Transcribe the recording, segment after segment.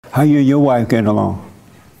How you and your wife getting along?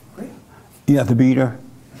 Great. You have to beat her?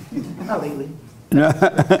 Not lately.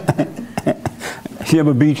 She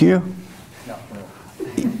ever beat you?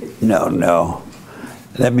 No. No.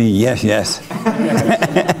 That means yes, yes.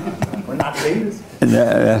 We're not babies.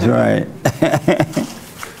 That's right.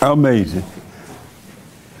 Amazing.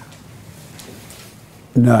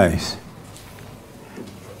 Nice.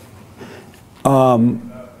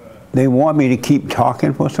 They want me to keep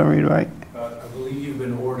talking for some reason, right? I believe you've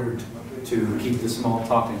been ordered to keep the small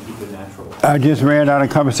talk and keep it natural. I just ran out of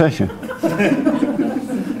conversation.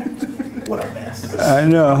 What a mess. I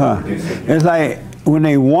know, huh? It's like when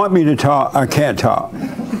they want me to talk, I can't talk.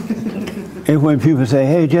 And when people say,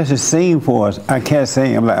 hey, just sing for us, I can't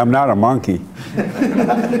sing. I'm like, I'm not a monkey.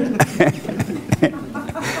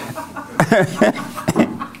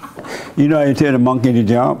 You know how you tell the monkey to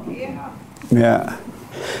jump? Yeah.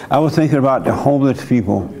 I was thinking about the homeless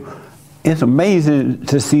people. It's amazing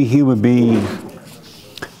to see human beings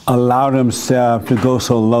allow themselves to go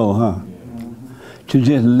so low, huh? To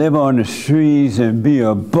just live on the streets and be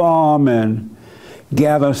a bum and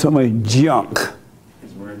gather so much junk.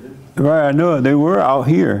 Right, I know. They were out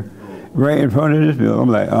here, right in front of this building. I'm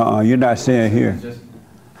like, you're not staying here.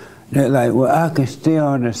 They're like, well, I can stay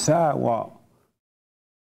on the sidewalk.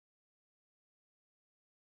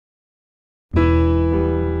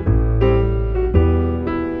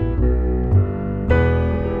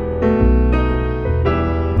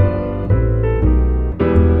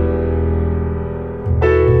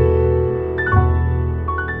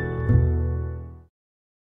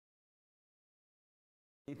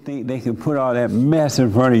 They think they can put all that mess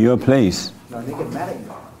in front of your place. No, they get mad at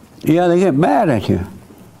you. Yeah, they get mad at you.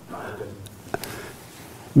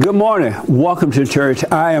 Good morning. Welcome to church.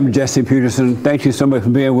 I am Jesse Peterson. Thank you so much for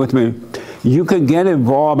being with me. You can get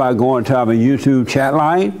involved by going to our YouTube chat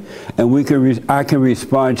line, and I can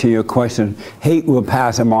respond to your questions. Hate will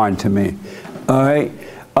pass them on to me. All right.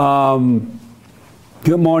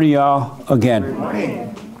 Good morning, y'all. Again. Good morning.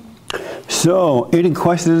 So, any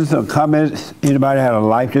questions or comments? Anybody had a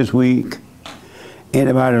life this week?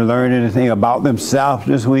 Anybody learned anything about themselves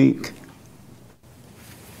this week?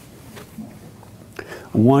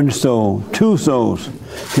 1 soul, 2 souls.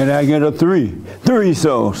 Can I get a 3? 3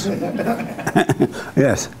 souls.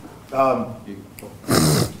 Yes.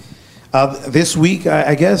 This week,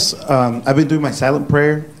 I guess, I've been doing my silent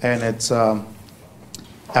prayer, and it's, at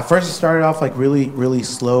first it started off like really, really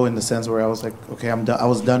slow in the sense where I was like, okay, I'm done. I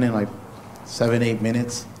was done in like 7-8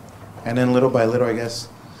 minutes, and then little by little, I guess,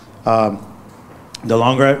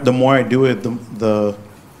 the more I do it, the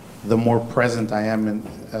more present I am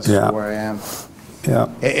as to where I am. Yeah.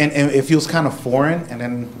 And it feels kind of foreign, and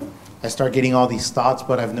then I start getting all these thoughts,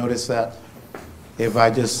 but I've noticed that if I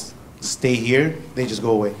just stay here, they just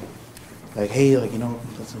go away. Like, hey, like,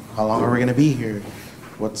 how long are we gonna be here?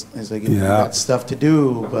 It's like, you got stuff to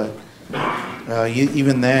do, but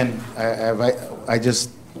even then, I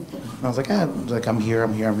was like, I'm here.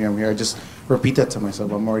 I just repeat that to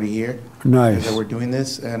myself. I'm already here. Nice. That we're doing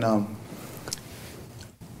this, and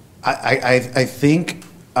I think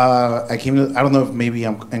I came to. I don't know if maybe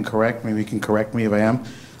I'm incorrect. Maybe you can correct me if I am.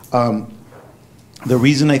 The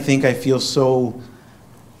reason I think I feel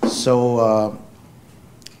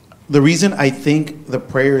the reason I think the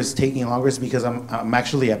prayer is taking longer is because I'm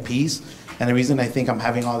actually at peace, and the reason I think I'm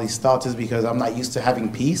having all these thoughts is because I'm not used to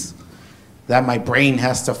having peace. That my brain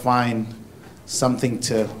has to find something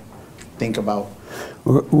to think about.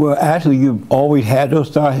 Well, actually, you've always had those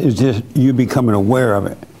thoughts. It's just you becoming aware of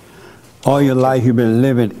it. All your life, you've been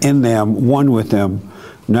living in them, one with them.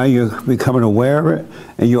 Now you're becoming aware of it,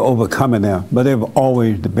 and you're overcoming them. But they've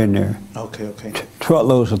always been there. Okay.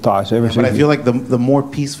 Truckloads of thoughts. But I feel like the more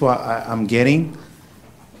peaceful I'm getting,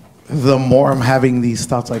 the more I'm having these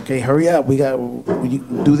thoughts like, hey, hurry up, we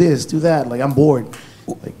do this, do that. Like, I'm bored.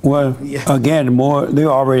 Like, well, again, they're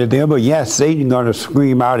already there. But yes, Satan's going to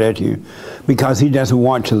scream out at you because he doesn't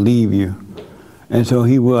want to leave you. And so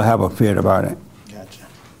he will have a fit about it. Gotcha.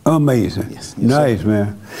 Amazing. Yes, nice, sir.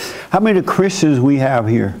 Man. How many Christians we have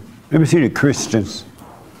here? Let me see the Christians.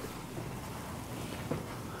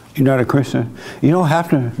 You're not a Christian? You don't have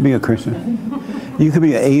to be a Christian. You could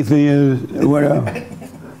be an atheist, whatever.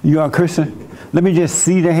 You are a Christian? Let me just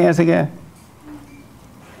see the hands again.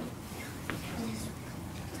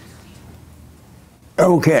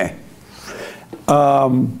 Okay. I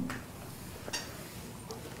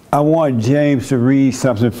want James to read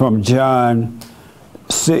something from John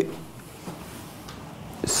 6,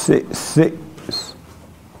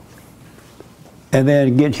 and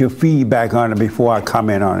then get your feedback on it before I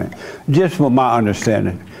comment on it, just for my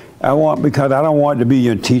understanding. Because I don't want to be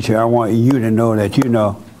your teacher. I want you to know that you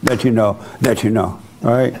know. that you know,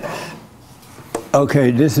 all right?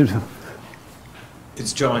 Okay, this is,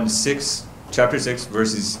 It's John 6, chapter 6,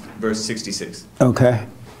 verse 66. okay.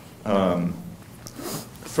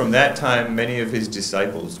 From that time, many of his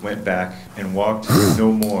disciples went back and walked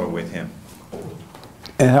no more with him.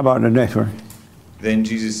 And how about the next one? Then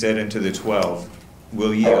Jesus said unto the 12,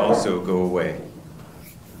 Will ye also go away?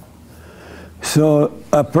 So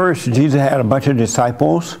at first, Jesus had a bunch of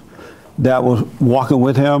disciples that was walking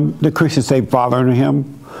with him. The Christians say following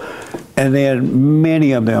him. And then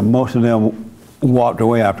many of them, most of them walked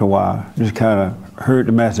away after a while. Just kind of heard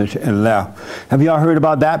the message and left. Have y'all heard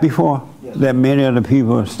about that before? Yes. That many of the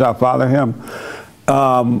people stopped following him?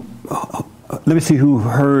 Let me see who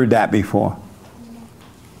heard that before.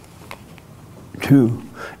 2.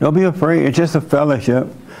 Don't be afraid. It's just a fellowship.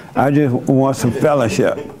 I just want some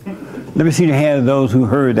fellowship. Let me see the hand of those who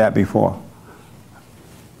heard that before.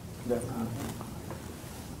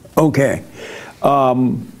 Okay.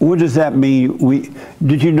 What does that mean?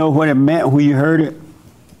 Did you know what it meant when you heard it?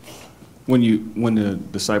 When the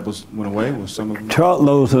disciples went away, was some of them?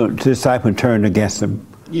 Truckloads of disciples turned against him.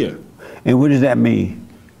 Yeah. And what does that mean?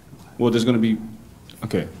 Well, there's going to be,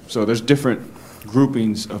 okay, so there's different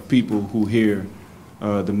groupings of people who hear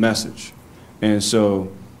the message. And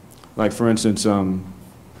so, like for instance,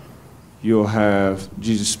 you'll have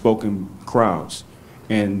Jesus spoken crowds.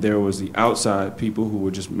 And there was the outside people who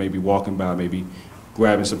were just maybe walking by, maybe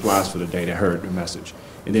grabbing supplies for the day that heard the message.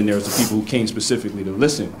 And then there was the people who came specifically to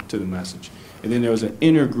listen to the message. And then there was an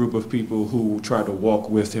inner group of people who tried to walk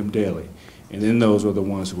with him daily. And then those were the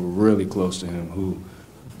ones who were really close to him, who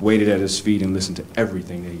waited at his feet and listened to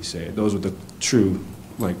everything that he said. Those were the true,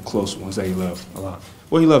 like, close ones that he loved a lot.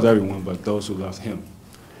 Well, he loved everyone, but those who loved him.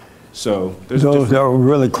 So there's those that were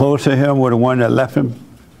really close to him were the one that left him?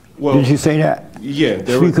 Well, did you say that? Yeah,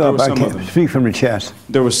 there Speak were up, some I of can't them. speak from the chest.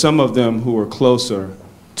 There were some of them who were closer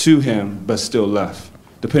to him, but still left,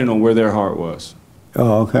 depending on where their heart was.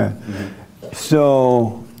 Oh, okay. Mm-hmm.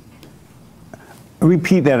 So,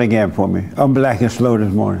 repeat that again for me. I'm black and slow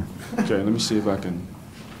this morning. Okay, let me see if I can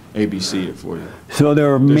ABC it for you. So there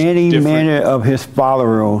were many of his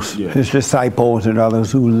followers, Yeah. his disciples and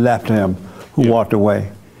others who left him, who Yeah. walked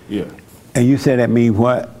away. Yeah. And you said that means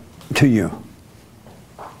what to you?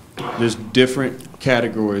 There's different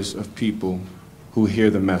categories of people who hear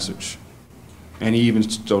the message. And he even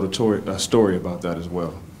told a story about that as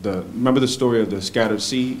well. Remember the story of the scattered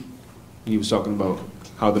seed? He was talking about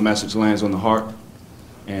how the message lands on the heart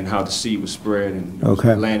and how the seed was spread and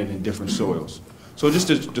landed in different soils. So it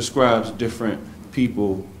just describes different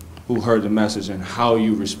people who heard the message and how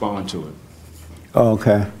you respond to it. Oh,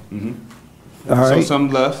 okay. Mm-hmm. All right. So some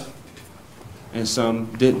left and some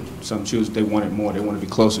didn't. Some they wanted more. They wanted to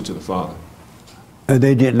be closer to the Father.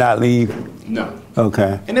 They did not leave? No.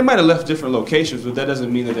 Okay. And they might have left different locations, but that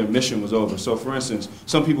doesn't mean that their mission was over. So for instance,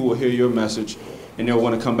 some people will hear your message and they'll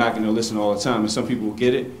want to come back and they'll listen all the time. And some people will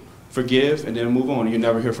get it, forgive, and then move on. And you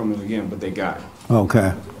never hear from them again, but they got it.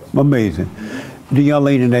 Okay. Amazing. The young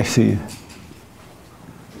lady next to you.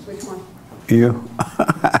 Which one? You?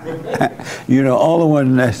 You know, all the ones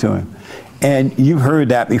next to him. And you've heard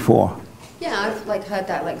that before. Yeah, I've heard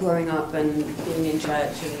that growing up and being in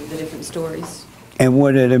church and the different stories. And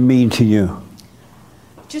what did it mean to you?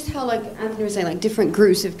 Just how Anthony was saying, different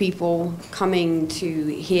groups of people coming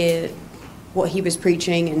to hear what he was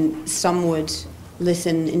preaching, and some would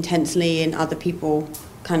listen intensely and other people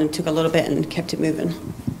kind of took a little bit and kept it moving.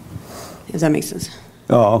 Does that make sense?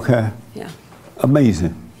 Oh, okay. Yeah.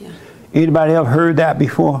 Amazing. Yeah. Anybody else heard that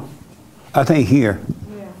before? I think here.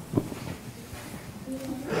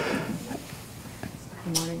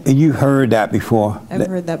 And you heard that before. I've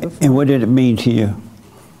heard that before. And what did it mean to you?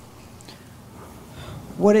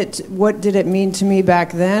 What did it mean to me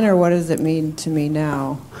back then, or what does it mean to me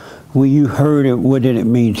now? When you heard it, what did it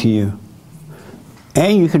mean to you?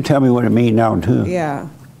 And you can tell me what it means now, too. Yeah.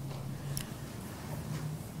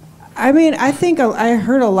 I mean, I think I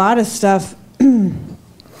heard a lot of stuff in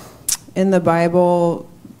the Bible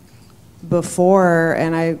before,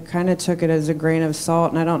 and I kind of took it as a grain of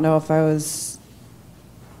salt, and I don't know if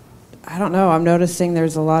I don't know. I'm noticing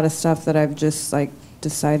there's a lot of stuff that I've just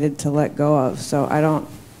decided to let go of. So I don't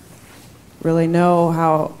really know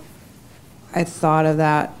how I thought of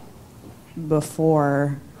that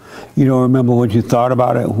before. You don't remember what you thought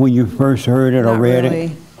about it when you first heard it or read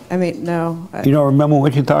it? I mean, no. You don't remember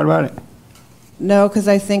what you thought about it? No, because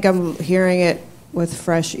I think I'm hearing it with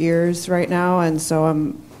fresh ears right now, and so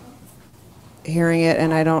I'm hearing it,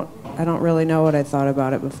 and I don't really know what I thought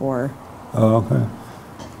about it before. Oh, okay.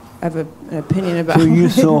 I have an opinion about. So you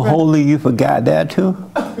so holy you forgot that too?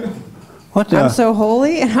 What the? I'm so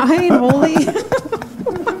holy, and I ain't holy.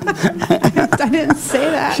 I didn't say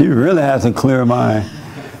that. She really has a clear mind.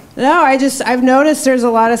 No, I've noticed there's a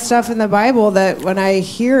lot of stuff in the Bible that when I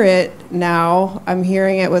hear it now, I'm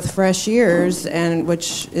hearing it with fresh ears, and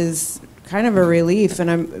which is kind of a relief.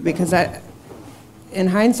 And because in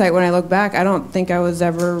hindsight, when I look back, I don't think I was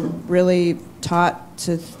ever really taught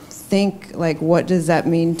to think like, what does that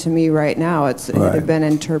mean to me right now? It had been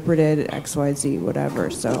interpreted X, Y, Z, whatever.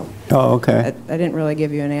 So. Oh, okay. I didn't really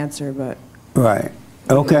give you an answer, but. Right.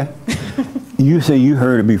 Okay. You say you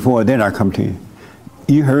heard it before, then I come to you.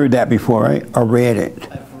 You heard that before, right? Or read it?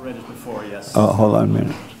 I've read it before, yes. Oh, hold on a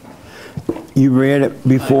minute. You read it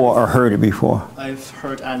before or heard it before? I've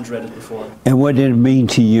heard and read it before. And what did it mean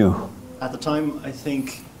to you? At the time, I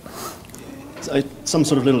think some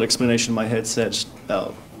sort of little explanation in my head said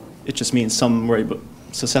it just means some were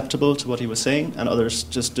susceptible to what he was saying, and others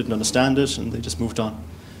just didn't understand it, and they just moved on.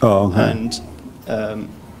 Oh, okay. And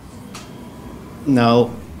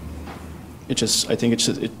now, I think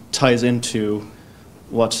it ties into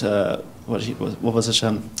what was it?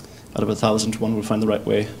 Out of 1,000, one will find the right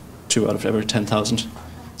way. 2 out of every 10,000.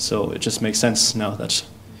 So it just makes sense now that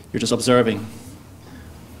you're just observing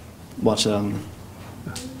what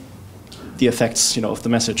the effects, of the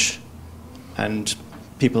message and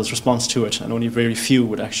people's response to it, and only very few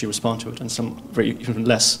would actually respond to it, and some even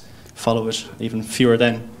less follow it. Even fewer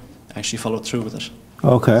then actually follow through with it.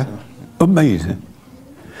 Okay. So. Amazing.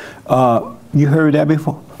 You heard that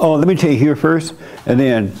before? Oh, let me take here first, and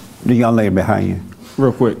then the young lady behind you.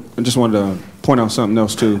 Real quick, I just wanted to point out something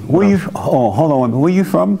else too. Hold on. Where you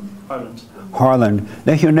from? Harland. Harland.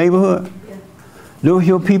 That's your neighborhood? Yeah. Those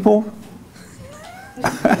your people?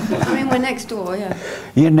 I mean, we're next door, yeah.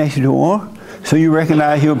 You're next door? So you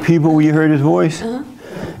recognize your people when you heard his voice? Uh-huh.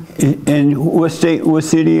 And what state, what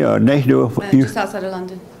city, or next door? Just outside of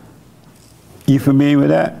London. You familiar with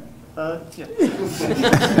that? Yeah.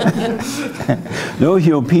 Those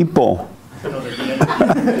your people.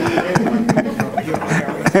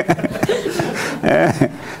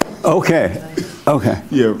 Okay.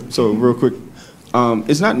 Yeah, so real quick,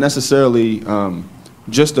 it's not necessarily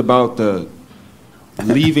just about the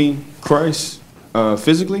leaving Christ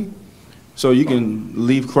physically. So you can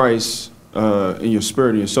leave Christ in your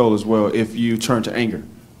spirit and your soul as well if you turn to anger.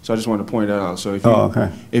 So I just wanted to point that out. So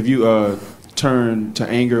if you turn to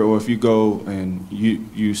anger, or if you go and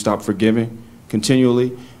you stop forgiving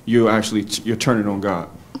continually, you're turning on God.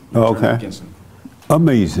 Okay. Against him.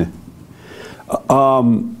 Amazing.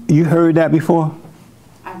 You heard that before?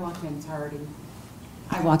 I walked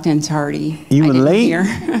in tardy. You were late?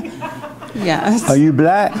 Yes. Are you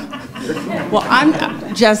black? Well,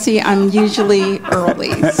 Jesse, I'm usually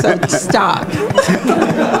early, so stop.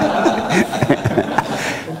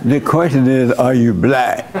 The question is, are you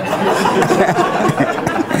black?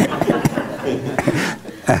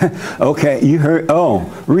 Okay, you heard,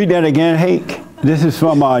 read that again, Hake. This is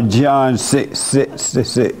from John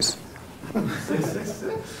 6:6.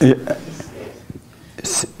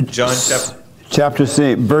 John chapter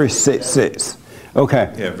 6, verse 6.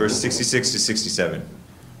 Okay. Yeah, verse 66 to 67.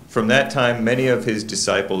 From that time, many of his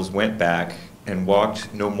disciples went back and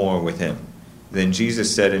walked no more with him. Then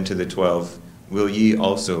Jesus said unto the 12, Will ye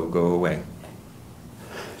also go away?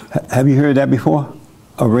 Have you heard that before?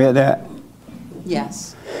 Or read that?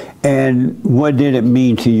 Yes. And what did it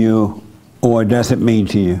mean to you, or does it mean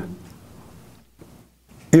to you?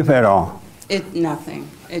 If at all. Nothing.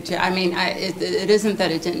 It isn't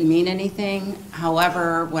that it didn't mean anything.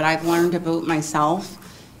 However, what I've learned about myself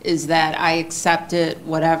is that I accepted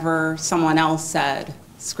whatever someone else said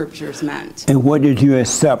scriptures meant. And what did you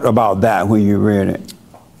accept about that when you read it?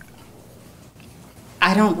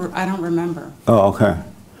 I don't remember. Oh, okay.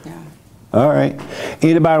 Yeah. All right.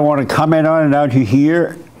 Anybody want to comment on it now that you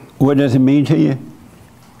hear? What does it mean to you?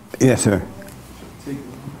 Yes, sir.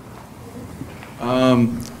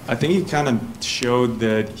 I think he kind of showed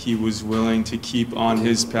that he was willing to keep on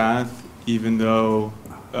his path, even though,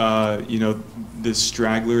 the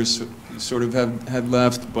stragglers sort of had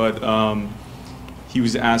left, but he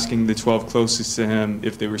was asking the 12 closest to him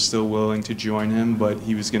if they were still willing to join him, but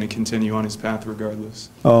he was going to continue on his path regardless.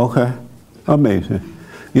 Oh, okay. Amazing.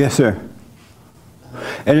 Yes, sir.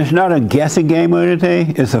 And it's not a guessing game or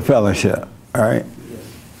anything, it's a fellowship, all right?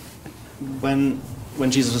 When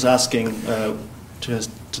Jesus was asking to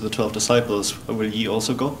the 12 disciples, will ye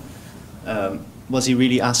also go? Was he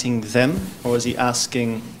really asking them, or was he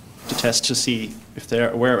asking to test to see if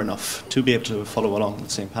they're aware enough to be able to follow along the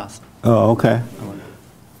same path? Oh, okay.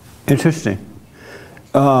 Interesting.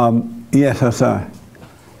 Yes, Hassan.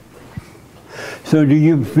 So do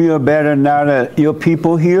you feel better now that your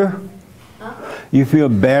people here? You feel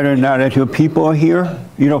better now that your people are here?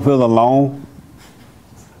 You don't feel alone?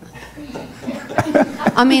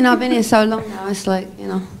 I mean, I've been here so long now, it's like,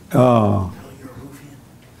 Oh,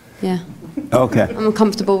 yeah. okay. I'm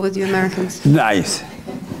comfortable with you Americans. Nice.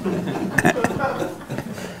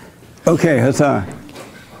 Okay, Hassan.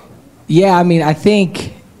 Yeah, I mean, I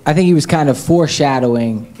think he was kind of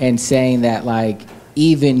foreshadowing and saying that, like,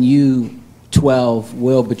 even you 12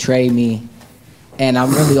 will betray me, and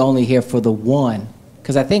I'm really only here for the one.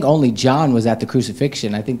 Because I think only John was at the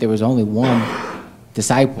crucifixion. I think there was only one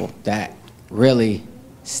disciple that really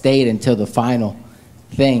stayed until the final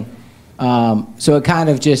thing. So it kind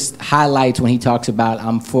of just highlights when he talks about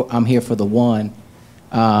I'm here for the one,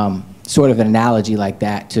 sort of an analogy like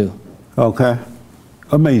that too. Okay.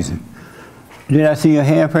 Amazing. Did I see your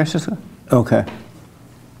hand, Francesca? Okay.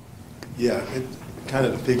 Yeah, it, kind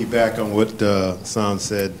of to piggyback on what Sam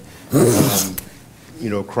said,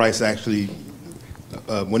 Christ actually,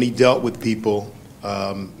 when he dealt with people,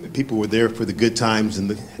 people were there for the good times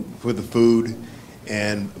and for the food,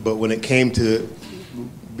 but when it came to,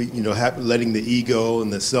 letting the ego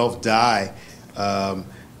and the self die,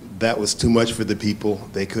 that was too much for the people.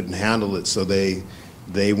 They couldn't handle it, so they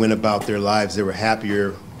went about their lives. They were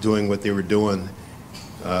happier doing what they were doing,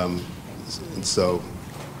 and so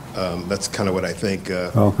that's kind of what I think.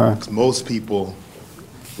 Okay. 'Cause most people,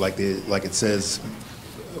 like it says,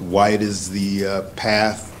 wide is the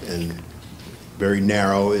path and very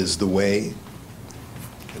narrow is the way,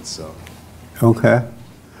 and so. Okay.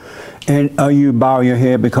 And you bow your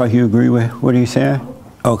head because you agree with what he said?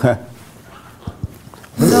 Okay.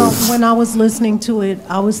 No, when I was listening to it,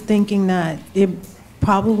 I was thinking that it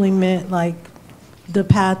probably meant like the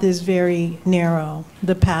path is very narrow.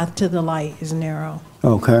 The path to the light is narrow.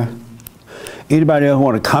 Okay. Anybody else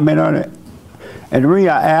want to comment on it? And the reason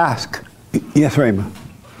I ask, yes, Raymond.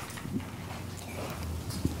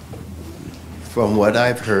 From what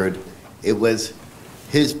I've heard, it was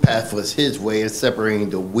his path was his way of separating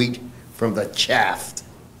the wheat from the chaff.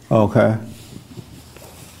 Okay.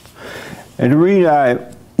 And the reason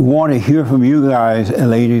I want to hear from you guys,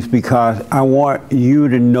 ladies, because I want you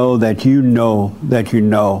to know that you know that you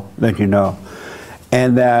know that you know.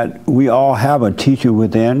 And that we all have a teacher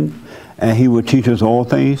within, and he will teach us all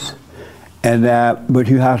things. And that, but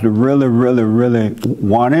you have to really, really, really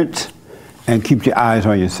want it and keep your eyes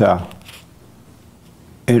on yourself.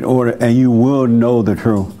 In order, and you will know the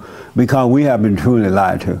truth, because we have been truly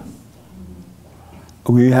lied to.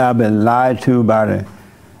 We have been lied to by the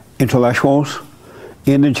intellectuals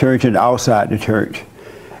in the church and outside the church.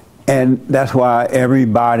 And that's why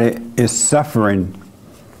everybody is suffering,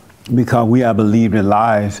 because we have believed in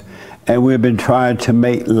lies, and we've been trying to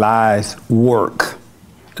make lies work.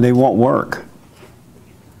 They won't work.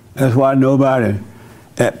 That's why nobody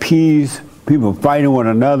at peace, people fighting one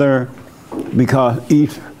another, because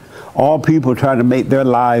all people try to make their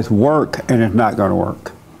lives work, and it's not going to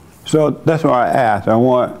work. So that's why I asked. I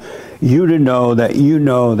want you to know that you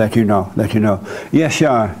know that you know that you know. Yes,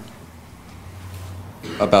 Sean.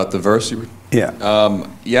 About the verse? Yeah.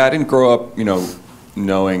 Yeah, I didn't grow up,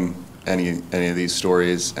 knowing any of these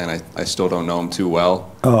stories, and I still don't know them too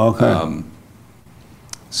well. Oh, okay.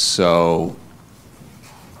 So,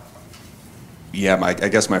 yeah, I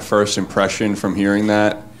guess my first impression from hearing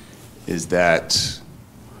that is that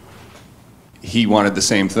he wanted the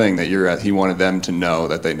same thing that you're at. He wanted them to know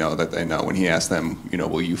that they know that they know. When he asked them,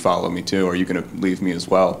 will you follow me too, or are you going to leave me as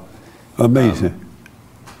well? Amazing.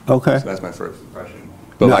 Okay. So that's my first impression.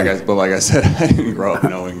 But nice. like I said, I didn't grow up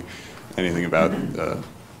knowing anything about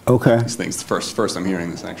these things. First I'm hearing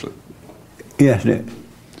this, actually. Yes, Nick.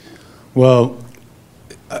 Well,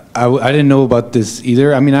 I didn't know about this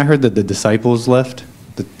either. I mean, I heard that the disciples left.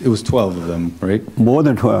 It was 12 of them, right? More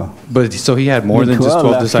than 12. But so he had more than just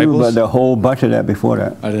 12 disciples? But the whole bunch of that before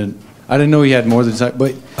that. I didn't know he had more than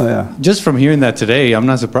disciples. But just from hearing that today, I'm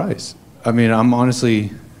not surprised. I mean, I'm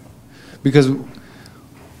honestly, because,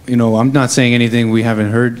 I'm not saying anything we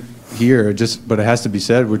haven't heard here, but it has to be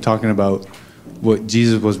said. We're talking about what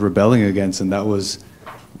Jesus was rebelling against, and that was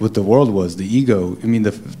what the world was, the ego. I mean,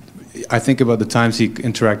 I think about the times he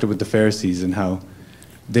interacted with the Pharisees and how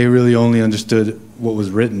they really only understood what was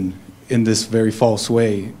written in this very false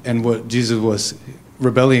way. And what Jesus was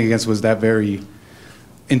rebelling against was that very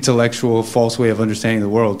intellectual, false way of understanding the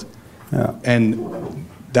world. Yeah. And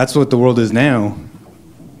that's what the world is now.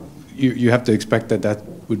 You have to expect that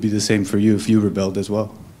would be the same for you if you rebelled as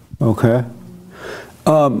well. Okay.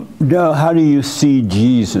 Now, how do you see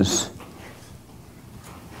Jesus?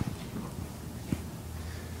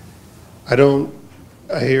 I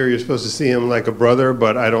hear you're supposed to see him like a brother,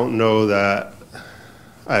 but I don't know that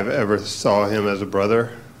I've ever saw him as a brother.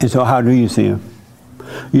 And so how do you see him?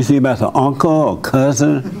 You see him as an uncle or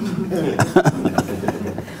cousin?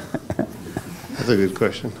 That's a good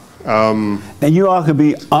question. And you all can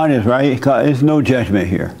be honest, right? 'Cause there's no judgment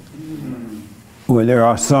here. Well, there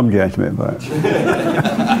are some judgment, but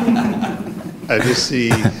I just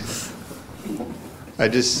see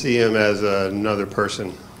him as another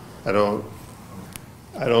person. I don't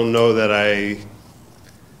know that I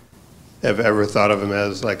have ever thought of him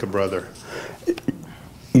as like a brother.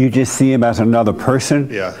 you just see him as another person.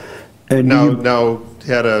 Yeah. And now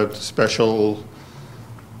he had a special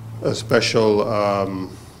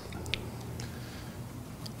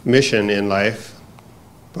mission in life,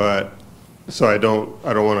 but so I don't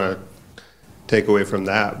want to take away from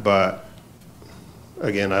that, but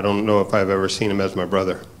again, I don't know if I've ever seen him as my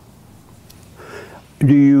brother.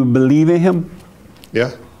 Do you believe in him?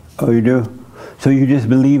 Yeah. Oh, you do? So you just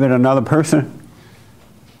believe in another person?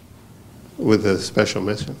 With a special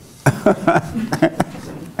mission.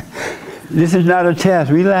 This is not a test.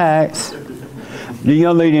 Relax. The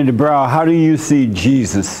young lady in the brow, how do you see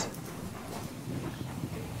Jesus?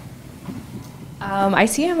 I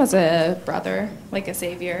see him as a brother, like a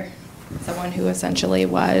savior, someone who essentially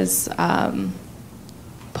was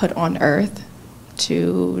put on earth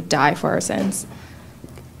to die for our sins.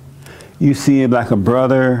 You see him like a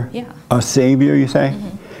brother, Yeah. a savior, you say?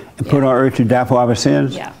 And put on earth to die for our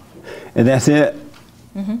sins? Yeah. And that's it?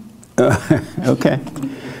 Mm-hmm. Okay.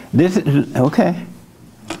 This is, okay.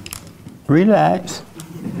 Relax.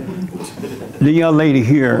 The young lady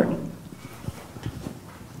here,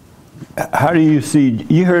 how do you see,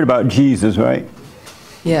 you heard about Jesus, right?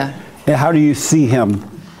 Yeah. And how do you see him?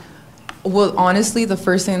 Well, honestly, the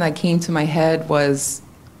first thing that came to my head was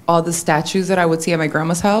all the statues that I would see at my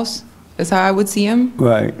grandma's house. Is how I would see him.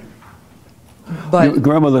 Right. But your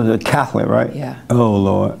grandmother's a Catholic, right? Yeah. Oh,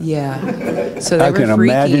 Lord. Yeah. So they I were can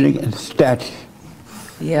freaky. imagine it, statue.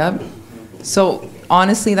 Yep. So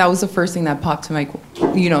honestly, that was the first thing that popped to my,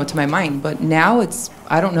 to my mind. But now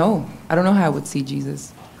I don't know. I don't know how I would see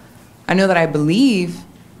Jesus. I know that I believe,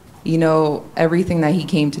 everything that he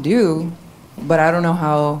came to do, but I don't know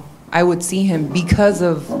how I would see him because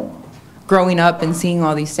of growing up and seeing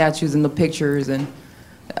all these statues and the pictures, and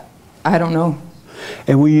I don't know.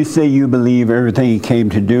 And when you say you believe everything he came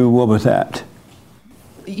to do, what was that?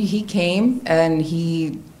 He came and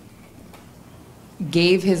he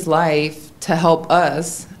gave his life to help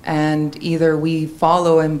us, and either we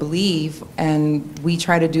follow and believe and we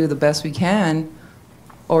try to do the best we can,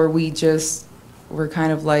 or we're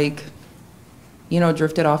kind of like,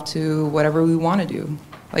 drifted off to whatever we want to do,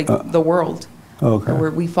 like the world. Okay. Or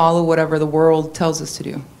we follow whatever the world tells us to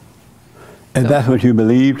do. And that's what you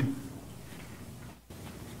believed?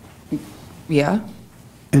 Yeah.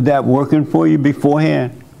 Is that working for you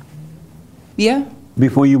beforehand? Yeah.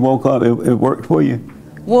 Before you woke up, it worked for you?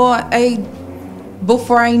 Well,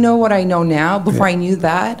 before I know what I know now, before I knew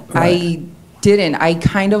that, Right. I didn't. I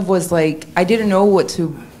kind of was like, I didn't know what to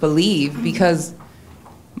believe because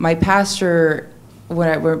my pastor, when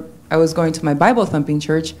I was going to my Bible thumping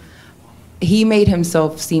church, he made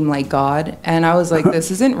himself seem like God, and I was like,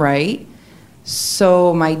 this isn't right.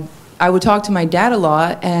 So I would talk to my dad a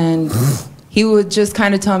lot, and he would just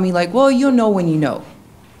kind of tell me like, well, you'll know when you know.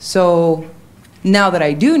 So now that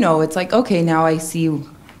I do know, it's like, okay, now I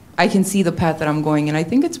can see the path that I'm going, and I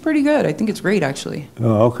think it's pretty good. I think it's great, actually.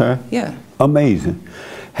 Oh, okay. Yeah. Amazing.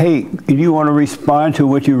 Hey, do you want to respond to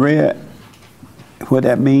what you read? What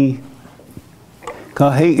that mean?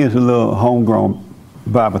 Because Hank is a little homegrown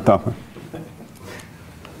Bible thumper.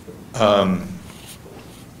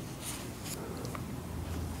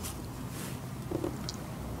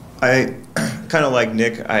 I kind of like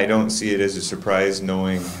Nick. I don't see it as a surprise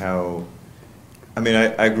knowing how.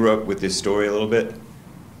 I grew up with this story a little bit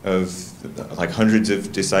of like hundreds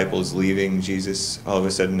of disciples leaving Jesus all of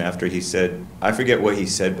a sudden after he said, I forget what he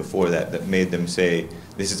said before that made them say,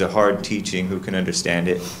 this is a hard teaching, who can understand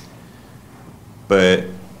it? But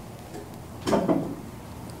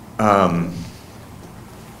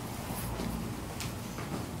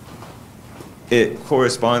it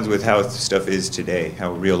corresponds with how stuff is today,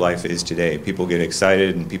 how real life is today. People get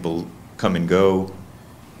excited and people come and go,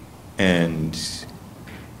 and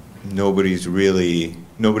nobody really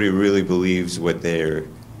believes what they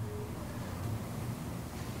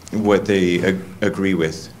agree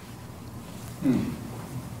with.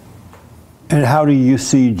 And how do you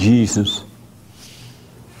see Jesus?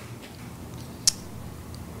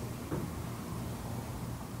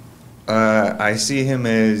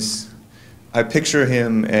 I picture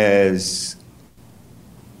him as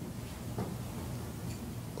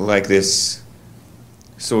like this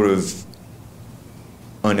sort of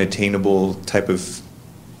unattainable type of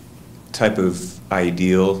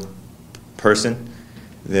ideal person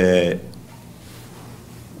that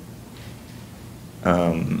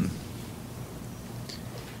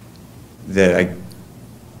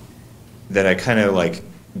that I kind of like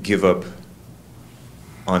give up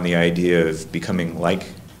on the idea of becoming like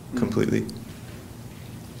completely.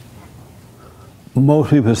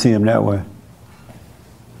 Most people see him that way.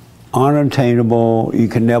 Unattainable, you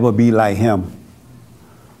can never be like him.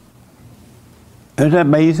 Isn't that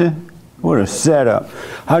amazing? What a setup.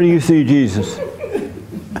 How do you see Jesus?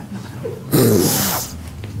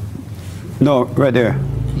 No, right there.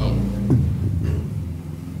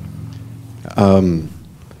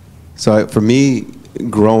 For me,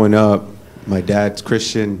 growing up, my dad's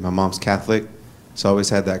Christian, my mom's Catholic, so I always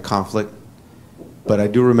had that conflict. But I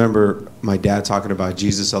do remember my dad talking about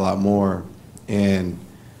Jesus a lot more, and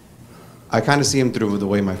I kind of see him through the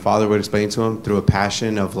way my father would explain to him, through a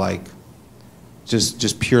passion of like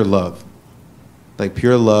just pure love. Like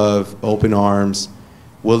pure love, open arms,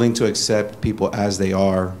 willing to accept people as they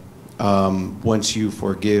are. Once you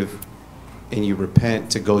forgive and you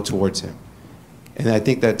repent, to go towards him. And I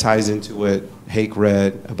think that ties into what Hake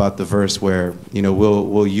read about the verse where,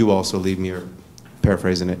 will you also leave me, or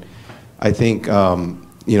paraphrasing it. I think,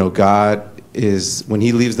 God is, when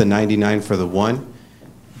he leaves the 99 for the one,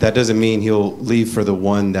 that doesn't mean he'll leave for the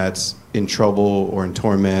one that's in trouble or in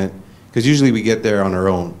torment, because usually we get there on our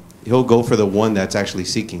own. He'll go for the one that's actually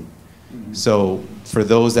seeking. So for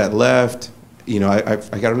those that left, I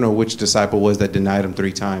don't know which disciple was that denied him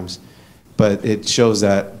 3 times, but it shows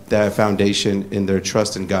that foundation in their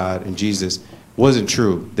trust in God and Jesus wasn't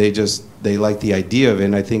true. They like the idea of it,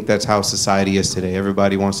 and I think that's how society is today.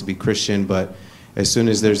 Everybody wants to be Christian, but as soon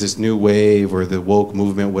as there's this new wave or the woke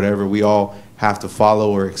movement, whatever, we all have to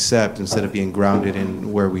follow or accept instead of being grounded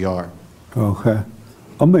in where we are. Okay.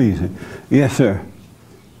 Amazing. Yes, sir.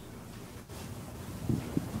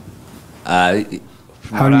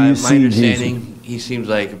 From How do you my see understanding, he seems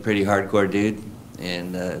like a pretty hardcore dude,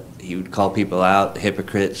 and he would call people out,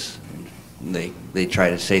 hypocrites. They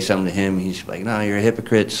try to say something to him. He's like, "No, you're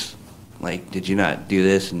hypocrites. Like, did you not do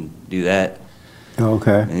this and do that?"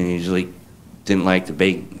 Okay. And he's like, didn't like the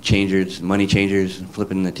bank changers, money changers,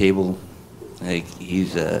 flipping the table. Like,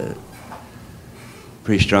 he's a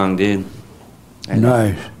pretty strong dude.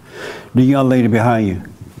 Nice. The young lady behind you.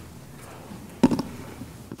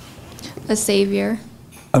 A savior.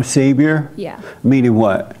 A savior? Yeah. Meaning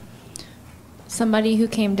what? Somebody who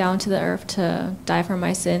came down to the earth to die for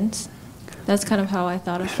my sins. That's kind of how I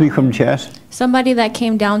thought of it. Speak from the chest. Somebody that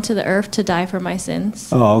came down to the earth to die for my sins.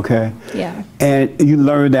 Oh, okay. Yeah. And you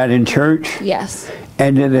learned that in church? Yes.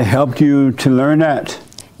 And did it help you to learn that?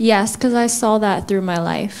 Yes, because I saw that through my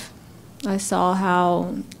life. I saw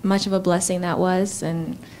how much of a blessing that was,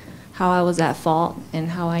 and how I was at fault, and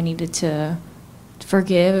how I needed to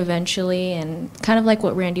forgive eventually, and kind of like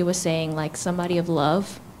what Randy was saying, like somebody of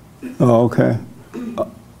love. Oh, okay.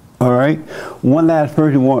 All right. One last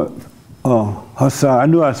person. Oh, Hassan. I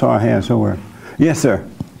knew I saw a hand somewhere. Yes, sir.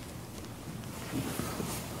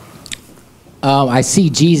 I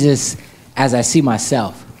see Jesus as I see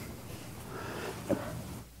myself.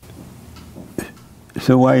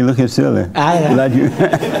 So why are you looking silly? Like you,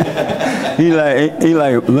 he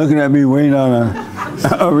like looking at me, waiting on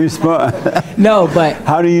a response. No, but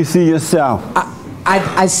how do you see yourself?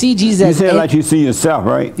 I see Jesus. You say like you see yourself,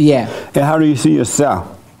 right? Yeah. And how do you see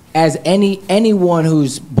yourself? As anyone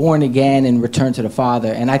who's born again and returned to the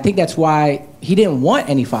Father, and I think that's why he didn't want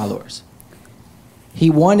any followers. He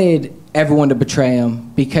wanted everyone to betray him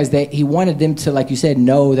because he wanted them to, like you said,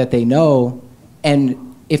 know that they know,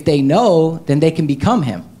 and if they know, then they can become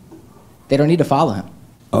him. They don't need to follow him.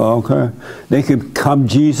 Oh, okay. They can become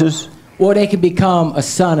Jesus? Or they can become a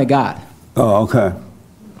son of God. Oh, okay.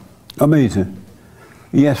 Amazing.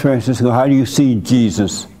 Yes, Francisco, how do you see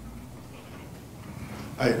Jesus?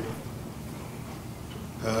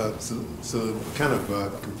 So kind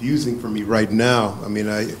of confusing for me right now. I mean,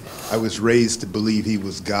 I was raised to believe he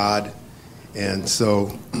was God, and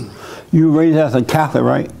so. You were raised as a Catholic,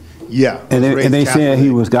 right? Yeah. And they said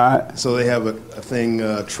he was God? So they have a thing,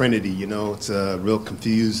 Trinity, it's a real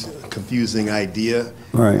confusing idea.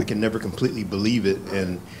 Right. I can never completely believe it,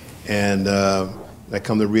 and I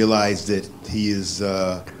come to realize that he is.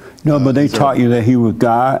 No, but they taught you that he was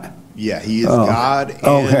God? Yeah, he is God, and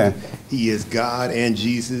okay. He is God and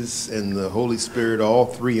Jesus and the Holy Spirit, all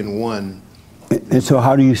three in one. And so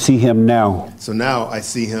how do you see him now? So now I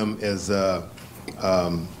see him as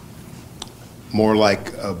more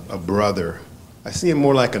like a brother, I see him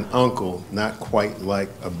more like an uncle, not quite like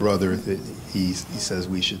a brother that he says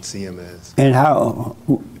we should see him as. And how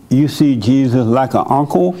you see Jesus like an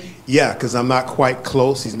uncle? Yeah, because I'm not quite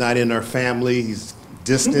close. He's not in our family. He's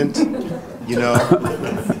distant, you know.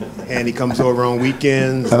 And he comes over on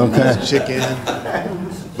weekends and eats chicken.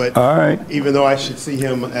 But all right. Even though I should see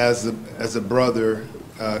him as a brother,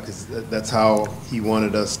 because that's how he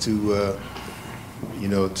wanted us to,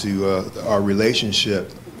 our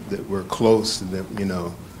relationship, that we're close and that,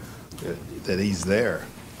 that he's there.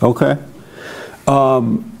 Okay.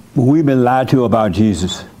 We've been lied to about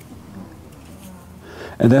Jesus.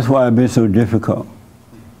 And that's why it's been so difficult.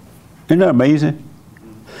 Isn't that amazing?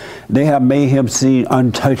 They have made him seem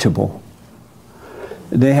untouchable.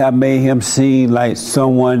 They have made him seem like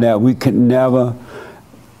someone that we could never,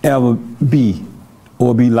 ever be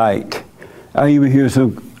or be like. I even hear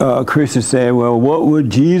some Christians say, well, what would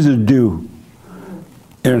Jesus do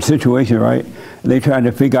in a situation, right? They trying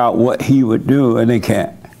to figure out what he would do, and they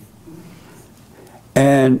can't.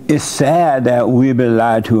 And it's sad that we've been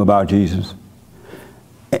lied to about Jesus.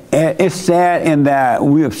 And it's sad in that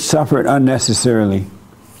we have suffered unnecessarily.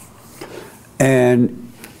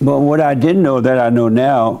 But what I didn't know that I know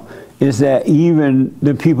now is that even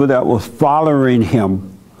the people that was following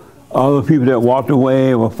him, all the people that walked away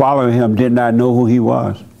and were following him, did not know who he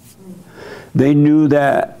was. They knew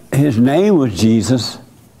that his name was Jesus,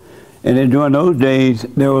 and then during those days,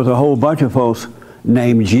 there was a whole bunch of folks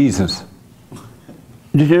named Jesus.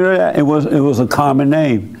 Did you know that? It was a common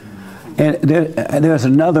name. And there's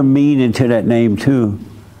another meaning to that name too.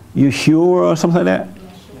 Yeshua or something like that?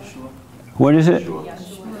 What is it?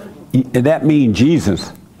 That means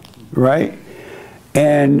Jesus, right?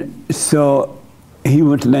 And so he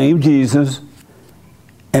was named Jesus,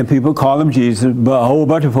 and people call him Jesus, but a whole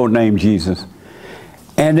bunch of folk named Jesus.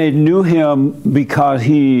 And they knew him because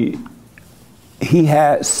he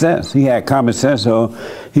had sense. He had common sense, so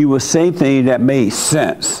he would say things that made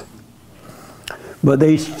sense. But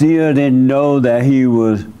they still didn't know that he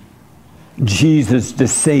was Jesus the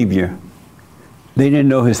Savior. They didn't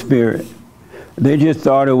know his spirit. They just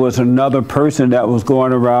thought it was another person that was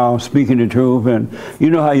going around speaking the truth. And you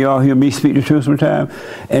know how y'all hear me speak the truth sometimes?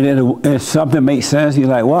 And then if something makes sense, you're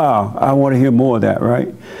like, wow, I want to hear more of that,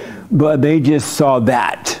 right? But they just saw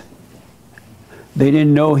that. They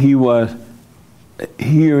didn't know he was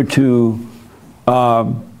here to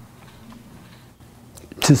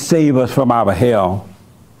save us from our hell.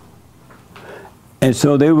 And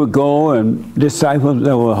so they would go, and disciples,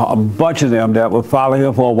 there were a bunch of them that would follow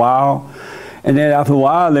him for a while. And then after a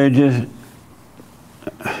while, they just,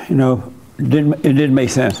 it didn't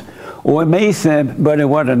make sense. Or it made sense, but it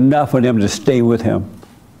wasn't enough for them to stay with him.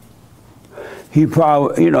 He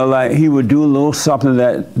probably, he would do a little something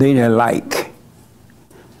that they didn't like.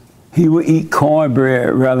 He would eat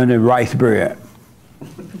cornbread rather than rice bread.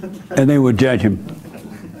 And they would judge him.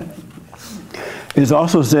 It's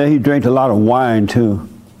also said he drank a lot of wine too.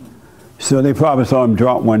 So they probably saw him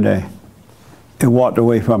drunk one day and walked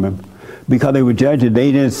away from him. Because they were judging,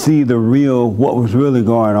 they didn't see what was really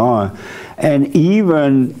going on. And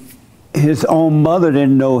even his own mother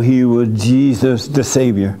didn't know he was Jesus the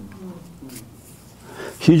Savior.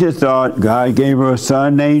 She just thought God gave her a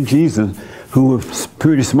son named Jesus, who was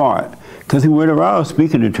pretty smart. Because he went around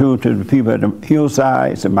speaking the truth to the people at the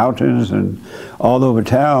hillsides and mountains and all over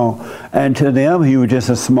town. And to them, he was just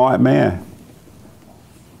a smart man.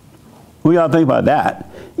 What y'all think about that?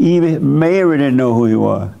 Even Mary didn't know who he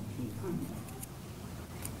was.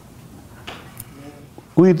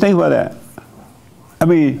 What do you think about that? I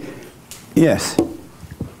mean, yes.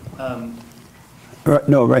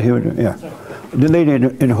 Right here. Yeah. The lady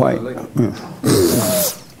in white. Yeah.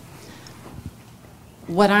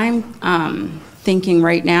 What I'm thinking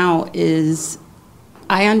right now is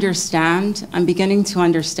I'm beginning to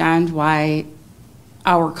understand why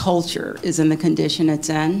our culture is in the condition it's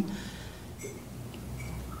in.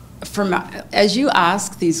 As you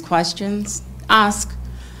ask these questions, I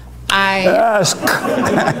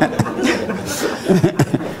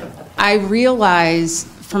realize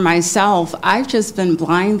for myself, I've just been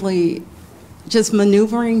blindly just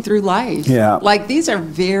maneuvering through life. Yeah. Like, these are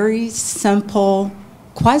very simple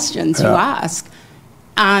questions you ask.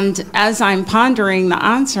 And as I'm pondering the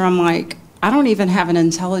answer, I'm like, I don't even have an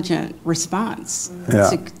intelligent response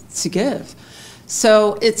to give.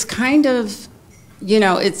 So it's kind of,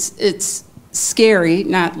 it's scary,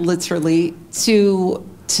 not literally, to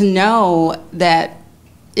know that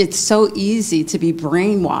it's so easy to be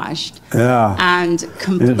brainwashed and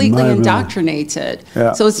completely indoctrinated.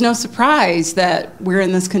 Yeah. So it's no surprise that we're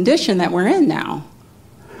in this condition that we're in now.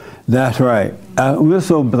 That's right. We're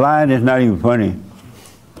so blind, it's not even funny.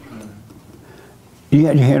 You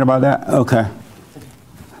heard about that? Okay.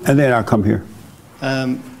 And then I'll come here.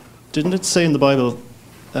 Didn't it say in the Bible,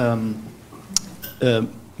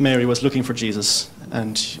 Mary was looking for Jesus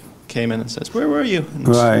and came in and says, "Where were you?" And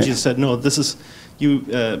right. Jesus said, "No, this is you.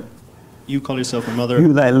 You call yourself my mother." He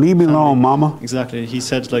was like, "Leave me alone, Mama." Exactly. He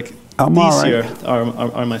said, like, I'm these all right. here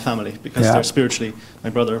are my family because Yeah. they're spiritually my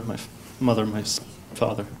brother, my mother, my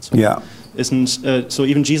father. So Yeah. so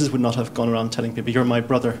even Jesus would not have gone around telling people, "You're my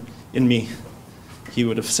brother in me." He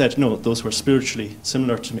would have said, "No, those were spiritually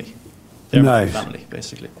similar to me. They're Nice. my family,"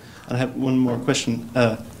 basically. And I have one more question.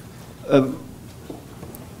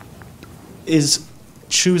 Is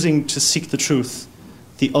choosing to seek the truth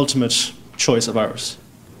the ultimate choice of ours?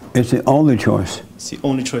 It's the only choice. It's the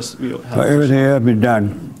only choice we have. For everything else been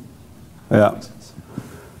done. Yeah.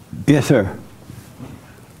 Yes, sir.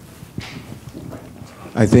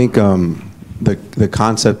 I think the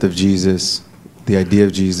concept of Jesus, the idea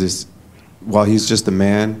of Jesus, while he's just a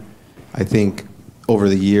man, I think over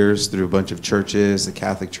the years through a bunch of churches, the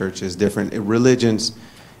Catholic churches, different religions,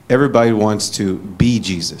 everybody wants to be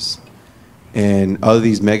Jesus. And other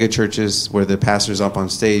these mega churches where the pastor's up on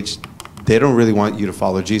stage, they don't really want you to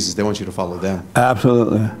follow Jesus. They want you to follow them.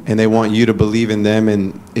 Absolutely. And they want you to believe in them.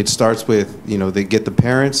 And it starts with, they get the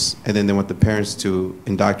parents, and then they want the parents to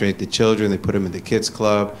indoctrinate the children. They put them in the kids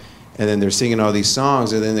club, and then they're singing all these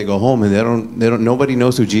songs, and then they go home, and nobody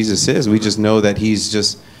knows who Jesus is. We just know that he's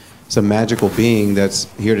just some magical being that's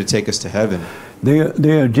here to take us to heaven.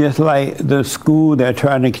 They're just like the school that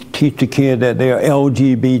trying to teach the kids that they are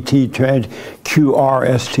LGBT, trans,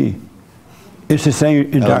 QRST. It's the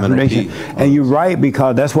same indoctrination. And you're right,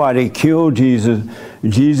 because that's why they killed Jesus.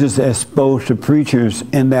 Jesus exposed the preachers,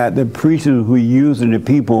 in that the preachers were using the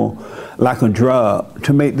people like a drug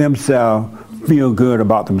to make themselves feel good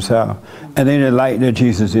about themselves. And they didn't like that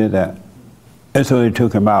Jesus did that. And so they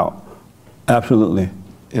took him out. Absolutely.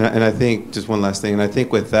 And I think, just one last thing, and I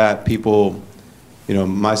think with that, people,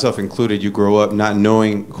 myself included, you grow up not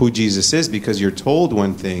knowing who Jesus is because you're told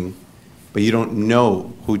one thing, but you don't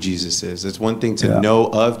know who Jesus is. It's one thing to know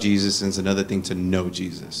of Jesus, and it's another thing to know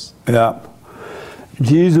Jesus. Yeah.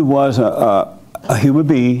 Jesus was a human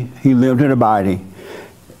being. He lived in a body.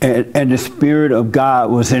 And the Spirit of God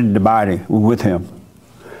was in the body with him.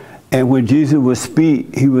 And when Jesus would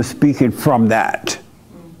speak, he was speaking from that,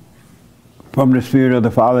 from the Spirit of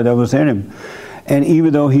the Father that was in him. And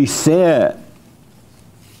even though he said,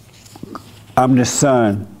 "I'm the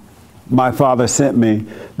Son, my Father sent me,"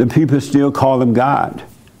 the people still called him God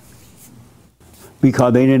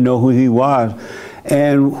because they didn't know who he was.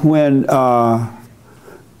 And when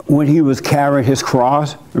he was carrying his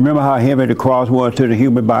cross, remember how heavy the cross was to the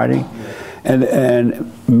human body?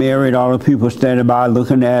 And Mary and all the people standing by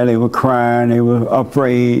looking at it, they were crying, they were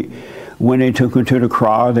afraid. When they took him to the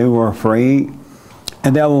cross, they were afraid.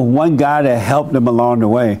 And there was one guy that helped them along the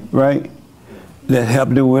way, right? That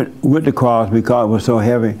helped them with the cross because it was so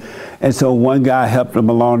heavy. And so one guy helped them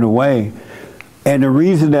along the way. And the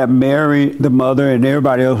reason that Mary, the mother, and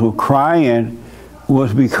everybody else were crying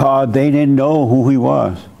was because they didn't know who he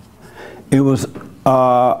was. It was,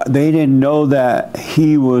 they didn't know that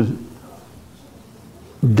he was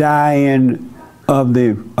dying of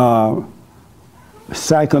the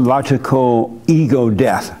psychological ego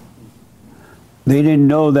death. They didn't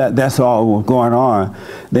know that that's all was going on.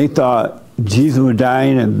 They thought Jesus was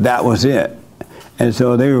dying and that was it. And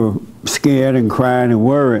so they were scared and crying and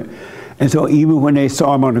worried. And so even when they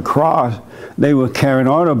saw him on the cross, they were carrying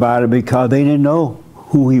on about it because they didn't know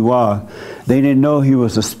who he was. They didn't know he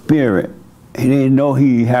was a spirit. They didn't know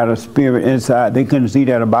he had a spirit inside. They couldn't see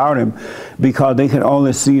that about him because they could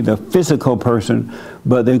only see the physical person,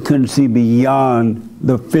 but they couldn't see beyond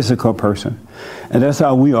the physical person. And that's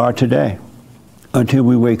how we are today. Until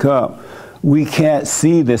we wake up, we can't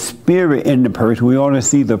see the spirit in the person. We only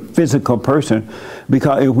see the physical person,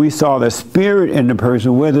 because if we saw the spirit in the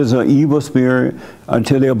person, where there's an evil spirit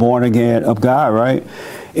until they're born again of God, right?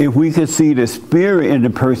 If we could see the spirit in the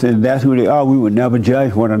person, that's who they are, we would never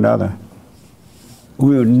judge one another.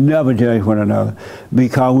 We would never judge one another,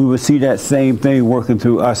 because we would see that same thing working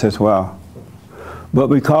through us as well. But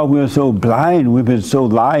because we're so blind, we've been so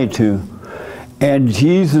lied to. And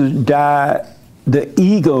Jesus died the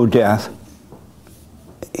ego death.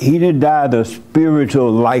 He didn't die the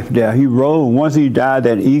spiritual life death. He rose. Once he died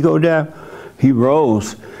that ego death, he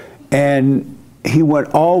rose. And he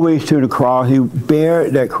went always to the cross. He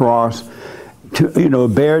bared that cross,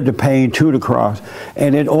 bared the pain to the cross.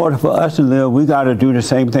 And in order for us to live, we got to do the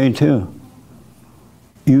same thing too.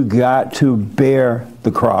 You got to bear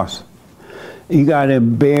the cross. You got to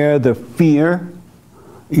bear the fear.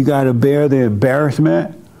 You got to bear the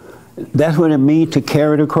embarrassment. That's what it means to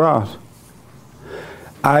carry the cross.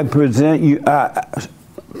 I present your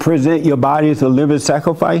body as a living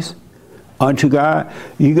sacrifice unto God.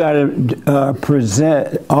 You got to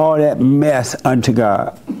present all that mess unto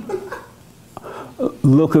God.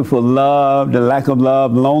 Looking for love, the lack of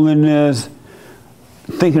love, loneliness,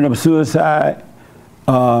 thinking of suicide,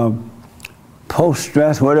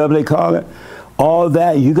 post-stress, whatever they call it. All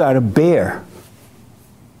that you got to bear.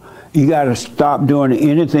 You got to stop doing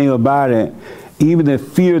anything about it. Even the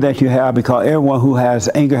fear that you have, because everyone who has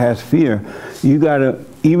anger has fear. You got to,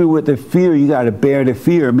 even with the fear, you got to bear the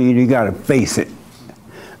fear, meaning you got to face it.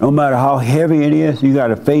 No matter how heavy it is, you got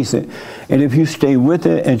to face it. And if you stay with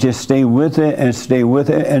it and just stay with it and stay with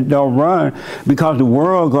it and don't run, because the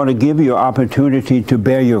world is going to give you an opportunity to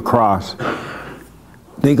bear your cross.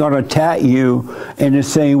 They're going to attack you in the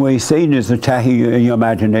same way Satan is attacking you in your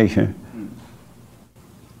imagination.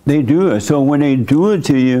 They do it. So when they do it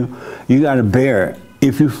to you, you got to bear it.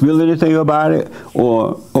 If you feel anything about it,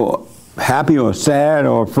 or happy or sad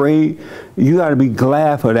or afraid, you got to be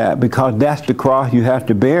glad for that, because that's the cross you have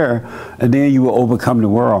to bear, and then you will overcome the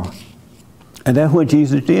world. And that's what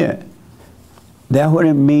Jesus did. That's what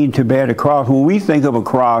it means to bear the cross. When we think of a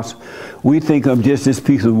cross, we think of just this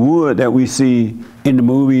piece of wood that we see in the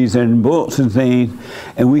movies and books and things,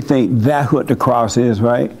 and we think that's what the cross is,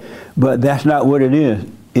 right? But that's not what it is.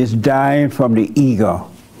 It's dying from the ego.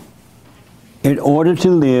 In order to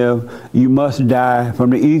live, you must die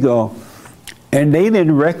from the ego. And they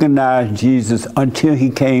didn't recognize Jesus until he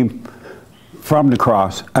came from the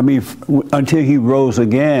cross. I mean, until he rose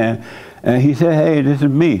again. And he said, hey, this is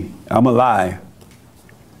me. I'm alive.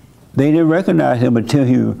 They didn't recognize him until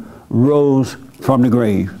he rose from the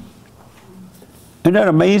grave. Isn't that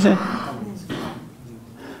amazing?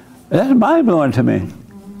 That's mind-blowing to me.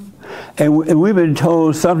 And we've been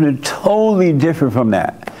told something totally different from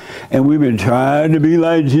that. And we've been trying to be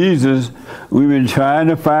like Jesus. We've been trying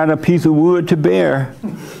to find a piece of wood to bear.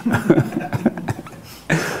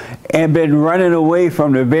 And been running away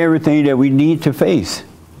from the very thing that we need to face.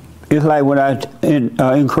 It's like when I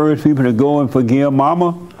encourage people to go and forgive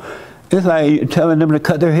mama, it's like telling them to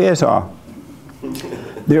cut their heads off.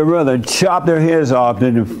 They'd rather chop their heads off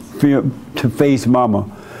than to face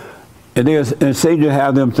mama. And Satan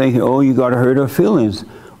have them thinking, oh, you got to hurt her feelings,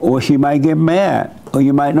 or she might get mad, or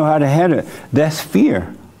you might know how to handle it. That's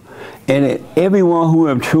fear. And everyone who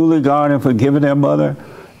have truly gone and forgiven their mother,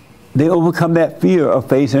 they overcome that fear of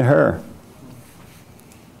facing her.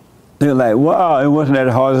 They're like, wow, it wasn't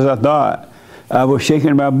as hard as I thought. I was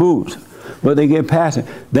shaking my boots. But they get past it.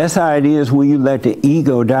 That's how it is when you let the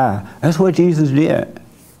ego die. That's what Jesus did.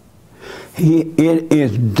 It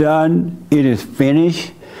is done. It is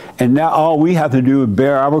finished. And now all we have to do is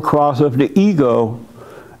bear our cross of the ego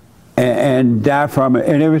and die from it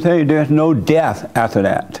and everything. There's no death after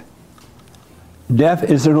that. Death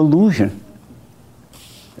is an illusion.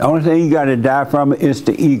 The only thing you got to die from is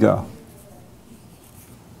the ego.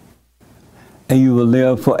 And you will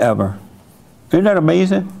live forever. Isn't that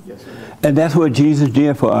amazing? Yes, and that's what Jesus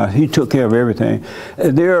did for us. He took care of everything.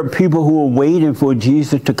 There are people who are waiting for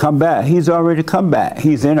Jesus to come back. He's already come back.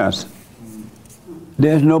 He's in us.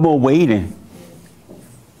 There's no more waiting.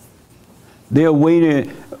 They're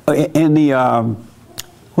waiting in the,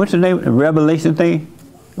 what's the name? The Revelation thing,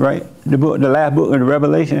 right? The book, the last book of the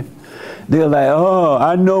Revelation. They're like, oh,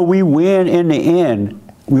 I know we win in the end.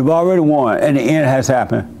 We've already won, and the end has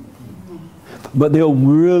happened. But they're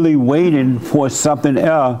really waiting for something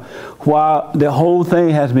else. While the whole thing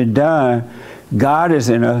has been done, God is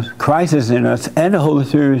in us, Christ is in us, and the Holy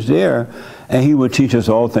Spirit is there, and he will teach us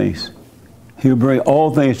all things. He will bring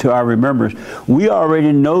all things to our remembrance. We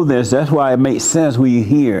already know this. That's why it makes sense when you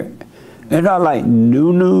hear it. It's not like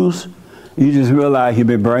new news. You just realize you've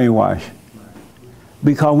been brainwashed.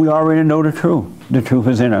 Because we already know the truth. The truth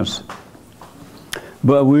is in us.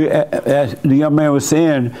 But we, as the young man was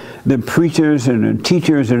saying, the preachers and the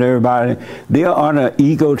teachers and everybody, they're on an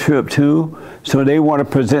ego trip too. So they want to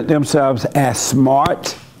present themselves as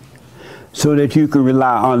smart so that you can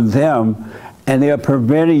rely on them. And they're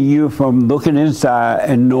preventing you from looking inside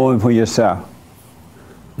and knowing for yourself.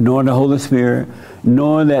 Knowing the Holy Spirit,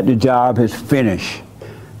 knowing that the job is finished.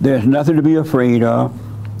 There's nothing to be afraid of.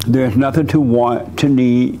 There's nothing to want, to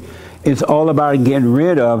need. It's all about getting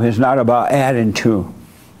rid of. It's not about adding to.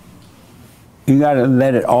 You got to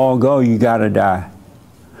let it all go. You got to die.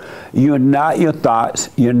 You're not your thoughts.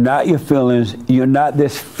 You're not your feelings. You're not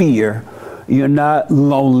this fear. You're not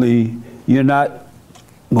lonely. You're not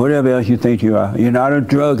whatever else you think you are. You're not a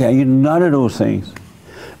drug addict. You're none of those things.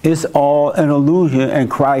 It's all an illusion, and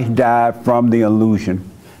Christ died from the illusion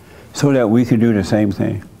so that we could do the same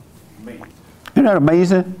thing. Isn't that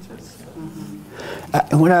amazing?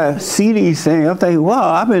 When I see these things, I'm thinking,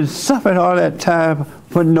 wow, I've been suffering all that time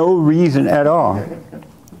for no reason at all.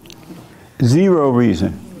 Zero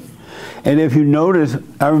reason. And if you notice,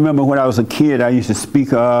 I remember when I was a kid, I used to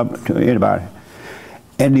speak up to anybody.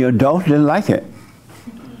 And the adults didn't like it.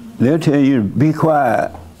 They'll tell you to be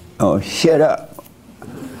quiet or shut up.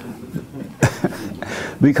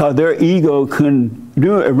 Because their ego couldn't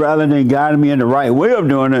do it, rather than guide me in the right way of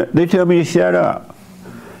doing it, they tell me to shut up.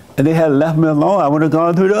 And they had left me alone, I would have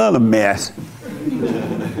gone through the other mess.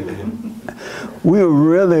 We were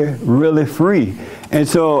really, really free. And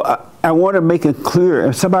so I want to make it clear,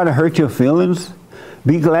 if somebody hurt your feelings,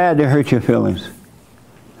 be glad they hurt your feelings.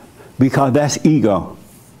 Because that's ego.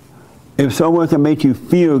 If someone can make you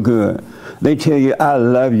feel good, they tell you, I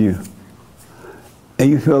love you. And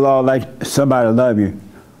you feel all like somebody love you.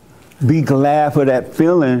 Be glad for that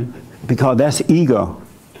feeling, because that's ego.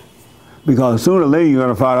 Because sooner or later you're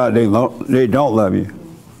going to find out they don't love you.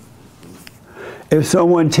 If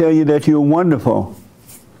someone tells you that you're wonderful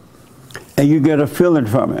and you get a feeling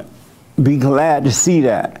from it, be glad to see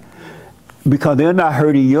that. Because they're not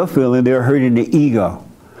hurting your feeling, they're hurting the ego.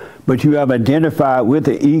 But you have identified with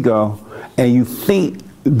the ego and you think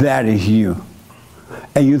that is you.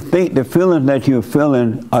 And you think the feelings that you're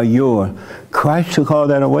feeling are yours. Christ took all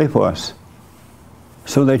that away for us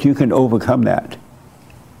so that you can overcome that.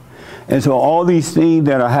 And so all these things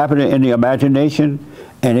that are happening in the imagination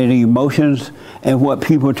and in the emotions and what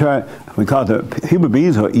people try, because the human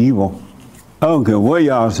beings are evil. I don't care what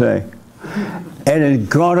y'all say. And it's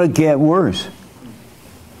gonna get worse.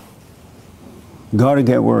 Gonna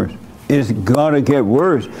get worse. It's gonna get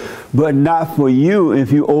worse. But not for you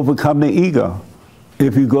if you overcome the ego.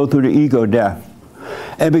 If you go through the ego death.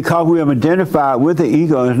 And because we have identified with the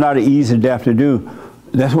ego, it's not an easy death to do.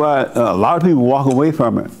 That's why a lot of people walk away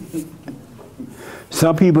from it.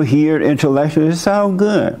 Some people hear it intellectually, it sounds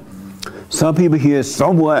good. Some people hear it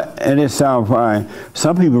somewhat and it sounds fine.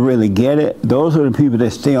 Some people really get it. Those are the people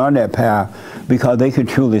that stay on that path because they can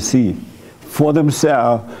truly see for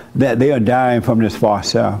themselves that they are dying from this false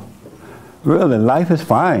self. Really, life is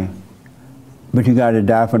fine, but you got to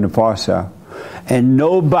die from the false self. And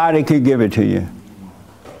nobody can give it to you.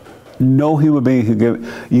 No human being can give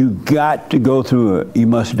it. You got to go through it. You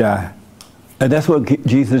must die. And that's what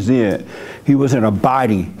Jesus did. He was in a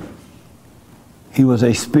body. He was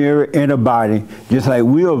a spirit in a body, just like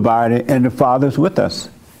we are a body, and the Father's with us.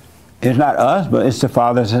 It's not us, but it's the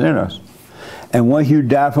Father that's in us. And once you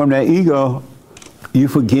die from that ego, you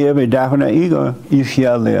forgive and die from that ego, you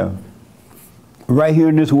shall live. Right here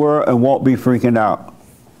in this world and won't be freaking out.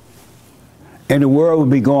 And the world will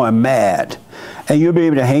be going mad. And you'll be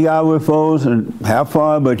able to hang out with folks and have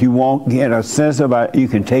fun, but you won't get a sense about you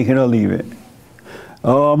can take it or leave it.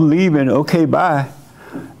 Oh, I'm leaving. Okay, bye.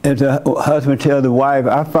 If the husband tells the wife,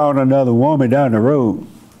 I found another woman down the road,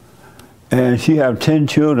 and she have 10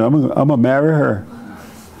 children, I'm going to marry her.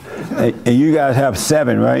 And you guys have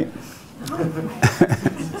 7, right?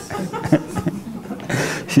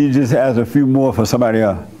 She just has a few more for somebody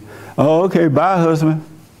else. Oh, okay, bye, husband.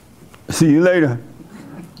 See you later.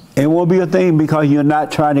 It won't be a thing because you're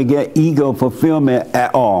not trying to get ego fulfillment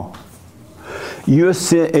at all. You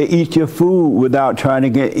sit and eat your food without trying to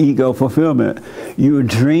get ego fulfillment. You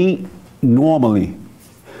drink normally,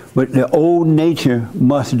 but the old nature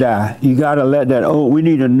must die. You got to let that old, we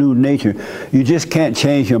need a new nature. You just can't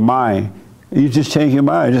change your mind. You just change your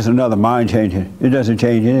mind, it's just another mind changer. It doesn't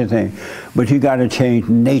change anything. But you got to change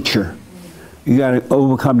nature. You got to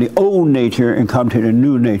overcome the old nature and come to the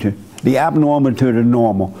new nature. The abnormal to the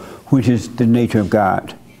normal, which is the nature of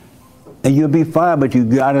God. And you'll be fine, but you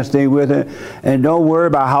got to stay with it. And don't worry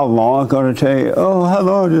about how long it's going to take. Oh, how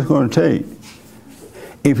long is it going to take?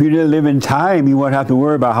 If you didn't live in time, you won't have to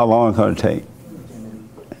worry about how long it's going to take.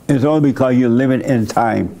 It's only because you're living in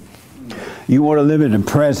time. You want to live in the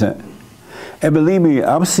present. And believe me,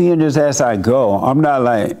 I'm seeing this as I go. I'm not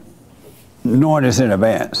like knowing this in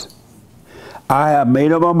advance. I have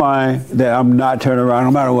made up my mind that I'm not turning around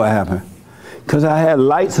no matter what happens. Because I had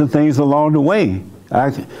lights and things along the way.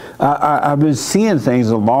 I've been seeing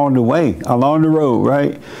things along the way, along the road,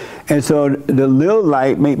 right? And so the little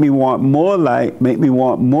light make me want more light, make me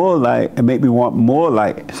want more light, and make me want more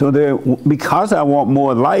light. So there, because I want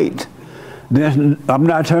more light, then I'm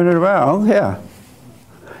not turning around. I don't care.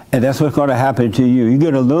 And that's what's going to happen to you. You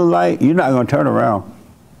get a little light, you're not going to turn around.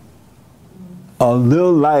 A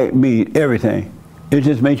little light means everything. It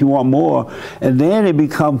just makes you want more. And then it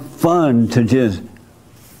becomes fun to just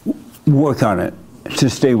work on it. to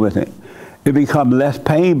stay with it. It becomes less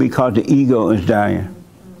pain because the ego is dying.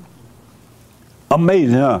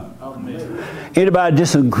 Amazing, huh? Anybody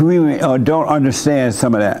disagree with or don't understand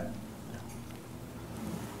some of that?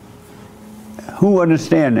 Who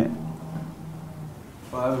understand it?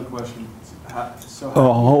 Well, I have a question.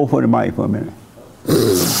 Hold for the mic for a minute.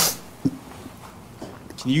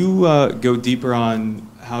 Can you go deeper on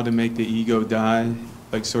how to make the ego die?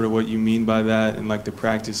 Like sort of what you mean by that and like the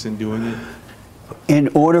practice in doing it? In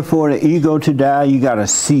order for the ego to die, you got to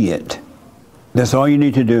see it. That's all you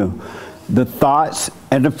need to do. The thoughts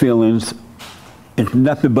and the feelings, it's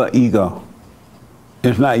nothing but ego.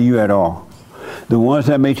 It's not you at all. The ones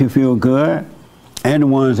that make you feel good and the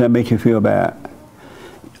ones that make you feel bad.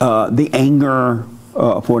 The anger,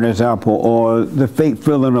 for example, or the fake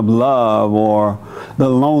feeling of love, or the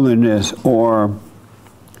loneliness, or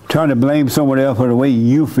trying to blame someone else for the way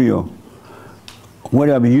you feel.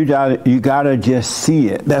 Whatever, you gotta just see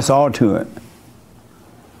it. That's all to it.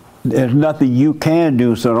 There's nothing you can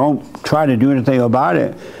do, so don't try to do anything about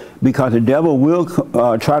it, because the devil will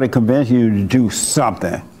try to convince you to do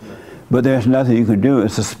something. But there's nothing you can do.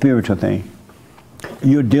 It's a spiritual thing.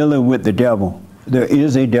 You're dealing with the devil. There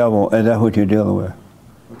is a devil, and that's what you're dealing with.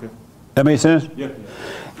 Okay. That make sense? Yeah.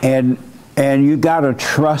 And you gotta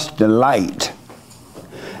trust the light.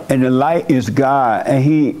 And the light is God, and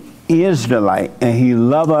He is the light, and He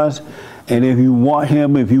loves us. And if you want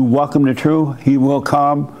Him, if you welcome the truth, He will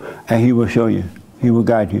come and He will show you. He will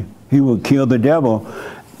guide you. He will kill the devil,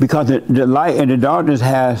 because the light and the darkness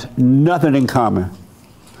has nothing in common.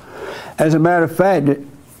 As a matter of fact,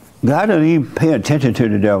 God doesn't even pay attention to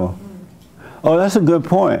the devil. Oh, that's a good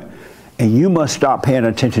point. And you must stop paying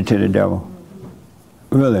attention to the devil.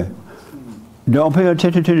 Really. Don't pay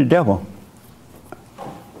attention to the devil.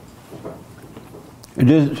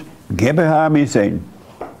 Just get behind me, Satan.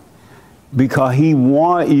 Because he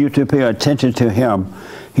wants you to pay attention to him.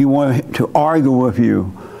 He wants to argue with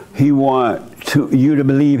you. He wants you to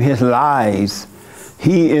believe his lies.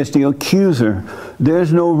 He is the accuser.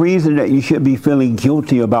 There's no reason that you should be feeling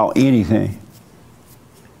guilty about anything.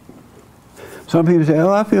 Some people say,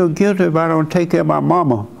 oh, I feel guilty if I don't take care of my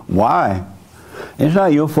mama. Why? It's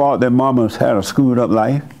not your fault that mama's had a screwed up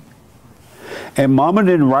life. And mama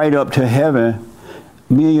didn't write up to heaven,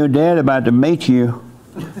 me and your dad about to mate you.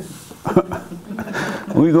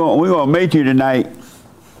 We're gonna mate you tonight.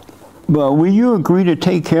 But will you agree to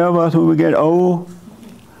take care of us when we get old?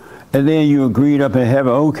 And then you agreed up in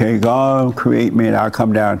heaven, okay, God create me and I'll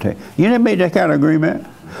come down to you. You didn't make that kind of agreement.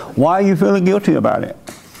 Why are you feeling guilty about it?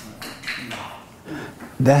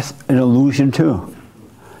 That's an illusion too.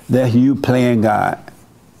 That's you playing God.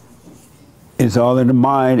 It's all in the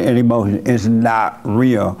mind and emotion. It's not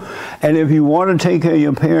real. And if you want to take care of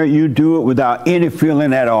your parent, you do it without any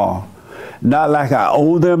feeling at all. Not like I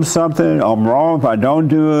owe them something, I'm wrong if I don't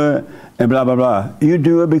do it, and blah, blah, blah. You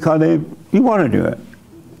do it because you want to do it.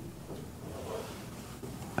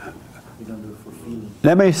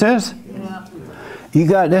 That makes sense?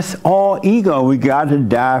 Yeah. That's all ego. We got to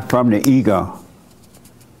die from the ego.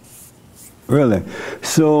 Really.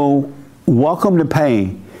 So, welcome the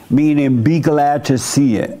pain, meaning be glad to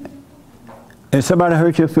see it. If somebody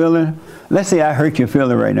hurt your feeling, let's say I hurt your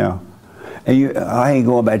feeling right now, and I ain't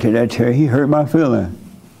going back to that chair, he hurt my feeling.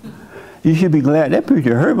 You should be glad that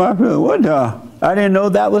preacher hurt my feeling. What the? I didn't know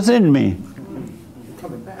that was in me.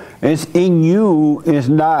 It's in you, it's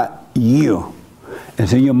not you.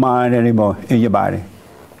 It's in your mind and in your body.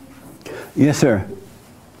 Yes, sir.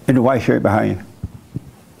 In the white shirt behind you.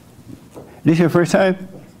 This your first time?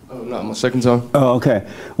 Oh, no, my second time. Oh, okay.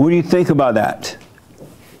 What do you think about that?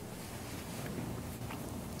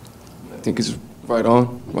 I think it's right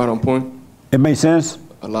on point. It makes sense?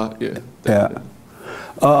 A lot, yeah. Yeah.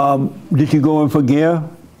 Did you go and forgive?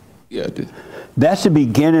 Yeah, I did. That's the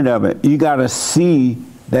beginning of it. You got to see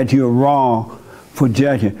that you're wrong for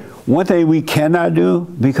judging. One thing we cannot do,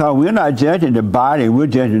 because we're not judging the body, we're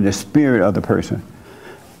judging the spirit of the person.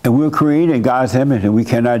 And we're created in God's image, and we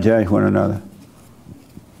cannot judge one another.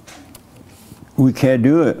 We can't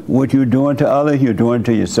do it. What you're doing to others, you're doing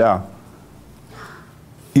to yourself.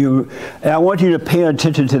 And I want you to pay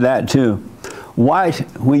attention to that too. Why,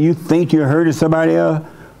 when you think you're hurting somebody else,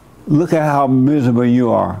 look at how miserable you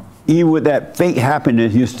are. Even with that fake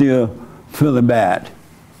happiness, you're still feeling bad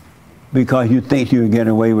because you think you're getting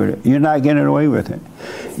away with it. You're not getting away with it.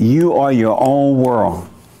 You are your own world.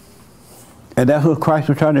 And that's what Christ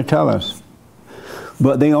was trying to tell us.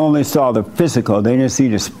 But they only saw the physical. They didn't see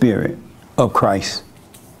the spirit of Christ.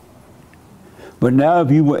 But now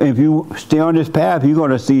if you stay on this path, you're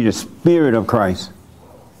going to see the spirit of Christ.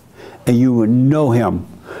 And you will know him.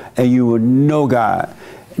 and you will know God.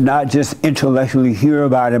 Not just intellectually hear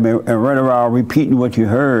about him and run around repeating what you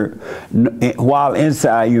heard, while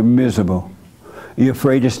inside you're miserable. You're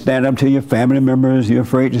afraid to stand up to your family members. You're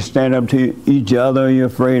afraid to stand up to each other. You're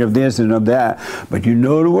afraid of this and of that. But you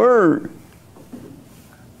know the word.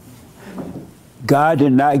 God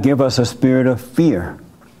did not give us a spirit of fear.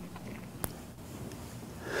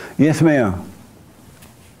 Yes, ma'am.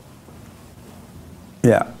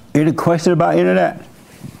 Yeah. Any question about any of that?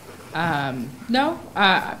 No.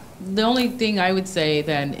 The only thing I would say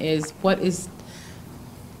then is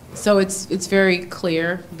so it's very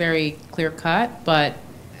clear cut, but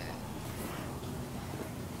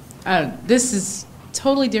this is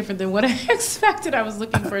totally different than what I expected. I was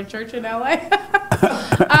looking for a church in LA.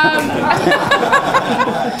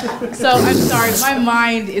 So I'm sorry, my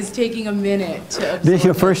mind is taking a minute to absorb. This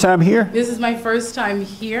your first time here? This is my first time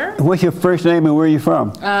here. What's your first name and where are you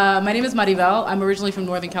from? My name is Maribel. I'm originally from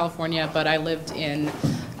Northern California, but I lived in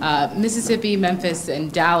Mississippi, Memphis,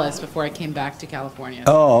 and Dallas before I came back to California.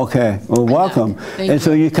 Oh, okay. Well, welcome. Thank And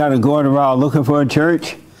so you're kind of going around looking for a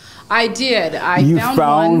church? I did. You found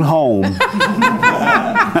found one. home.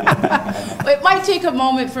 It might take a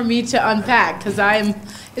moment for me to unpack because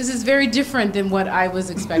this is very different than what I was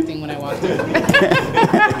expecting when I walked in.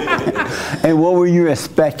 And what were you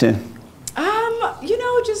expecting?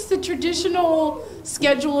 Just the traditional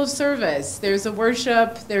schedule of service. There's a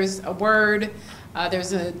worship, there's a word,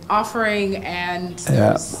 there's an offering, and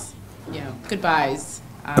there's, goodbyes.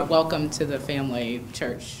 Welcome to the family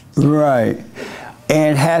church. Right.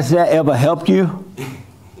 And has that ever helped you?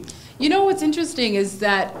 What's interesting is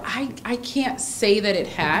that I can't say that it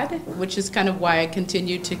had, which is kind of why I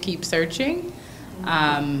continue to keep searching.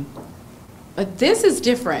 But this is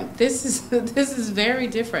different. This is very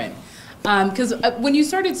different. Because when you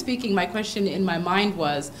started speaking, my question in my mind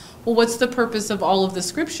was, well, what's the purpose of all of the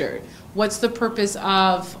scripture? What's the purpose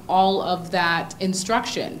of all of that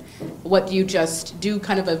instruction? What, do you just do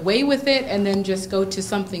kind of away with it and then just go to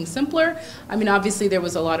something simpler? I mean, obviously there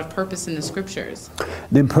was a lot of purpose in the scriptures.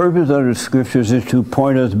 The purpose of the scriptures is to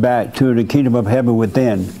point us back to the kingdom of heaven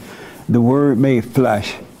within. The word made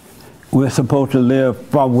flesh. We're supposed to live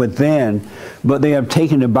from within, but they have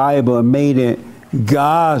taken the Bible and made it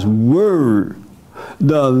God's word,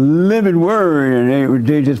 the living word, and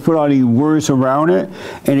they just put all these words around it,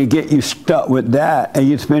 and it get you stuck with that, and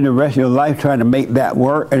you spend the rest of your life trying to make that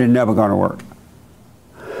work, and it's never going to work.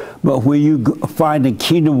 But when you find the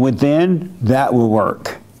kingdom within, that will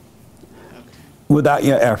work without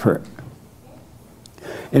your effort.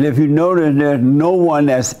 And if you notice, there's no one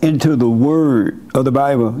that's into the word of the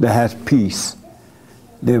Bible that has peace.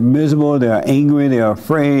 They're miserable, they're angry, they're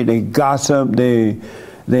afraid, they gossip, they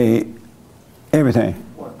everything.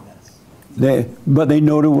 But they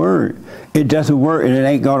know the word. It doesn't work and it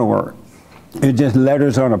ain't gonna work. It's just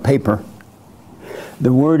letters on a paper.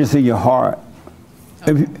 The word is in your heart.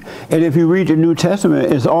 And if you read the New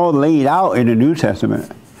Testament, it's all laid out in the New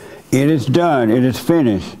Testament. It is done, it is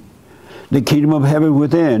finished. The kingdom of heaven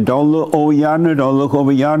within. Don't look over yonder, don't look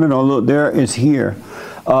over yonder, don't look there, it's here.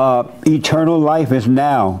 Eternal life is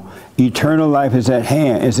now. Eternal life is at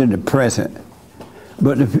hand. It's in the present.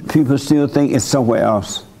 But the people still think it's somewhere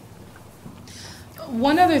else.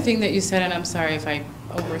 One other thing that you said, and I'm sorry if I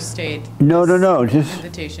overstayed. No, just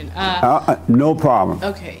invitation. no problem.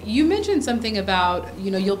 Okay, you mentioned something about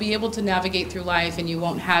you'll be able to navigate through life and you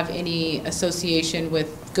won't have any association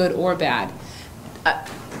with good or bad.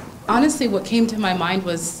 Honestly, what came to my mind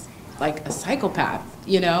was like a psychopath.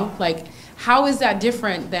 Like. How is that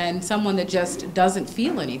different than someone that just doesn't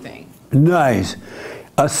feel anything? Nice.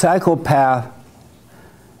 A psychopath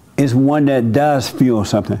is one that does feel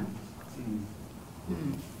something.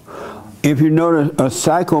 If you notice, a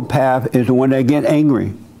psychopath is the one that get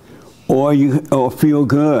angry or feel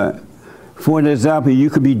good. For example, you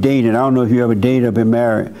could be dating. I don't know if you ever dated or been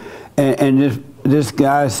married. And this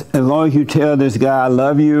guy, as long as you tell this guy, I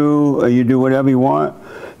love you, or you do whatever you want,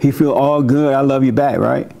 he feel all good, I love you back,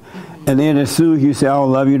 right? And then as soon as you say, I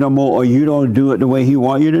don't love you no more, or you don't do it the way he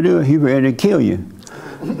wants you to do it, he's ready to kill you.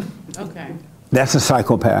 Okay. That's a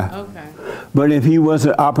psychopath. Okay. But if he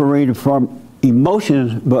wasn't operating from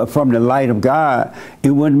emotions, but from the light of God, it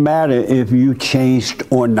wouldn't matter if you changed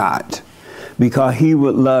or not. Because he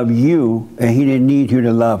would love you, and he didn't need you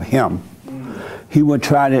to love him. He wouldn't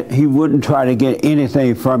try to get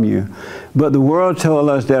anything from you. But the world told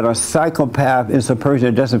us that a psychopath is a person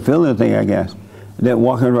that doesn't feel anything, I guess. That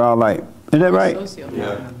walking around like, is that right?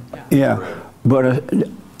 Yeah. But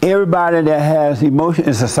everybody that has emotion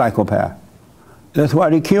is a psychopath. That's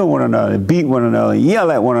why they kill one another, beat one another,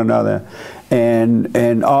 yell at one another,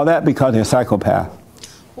 and all that because they're psychopaths.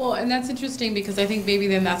 Well, and that's interesting because I think maybe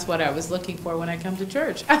then that's what I was looking for when I come to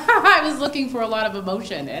church. I was looking for a lot of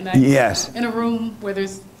emotion, and Yes. in a room where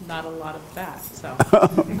there's not a lot of that. So,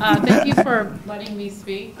 thank you for letting me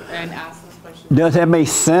speak and ask this question. Does that make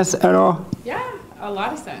sense at all? Yeah, a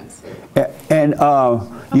lot of sense. And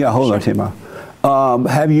yeah, hold on, Tima.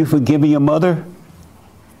 Have you forgiven your mother?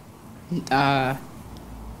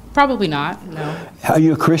 Probably not. No. Are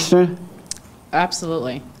you a Christian?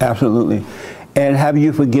 Absolutely. Absolutely. And have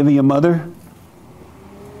you forgiven your mother?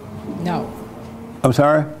 No. I'm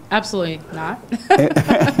sorry? Absolutely not.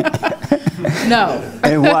 No.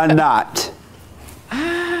 And why not?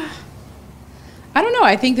 I don't know.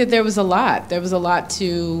 I think that there was a lot. There was a lot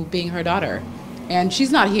to being her daughter. And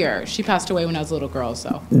she's not here. She passed away when I was a little girl,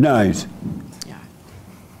 so. Nice.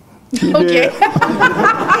 Okay.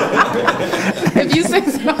 If you say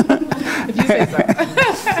so. If you say so.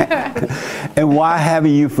 And why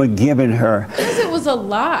haven't you forgiven her? Because it was a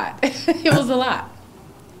lot. It was a lot.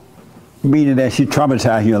 Meaning that she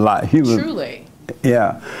traumatized you a lot. She was, Truly.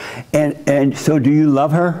 Yeah. And so do you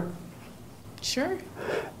love her? Sure.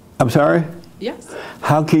 I'm sorry? Yes.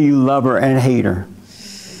 How can you love her and hate her?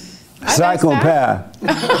 Psychopath. So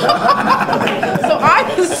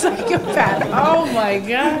I'm a psychopath. Oh my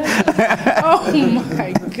God. Oh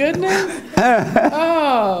my goodness.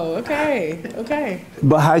 Oh, okay. Okay.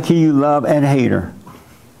 But how can you love and hate her?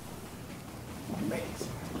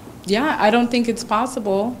 Yeah, I don't think it's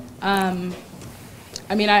possible. I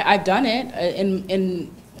mean, I've done it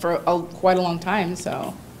for quite a long time,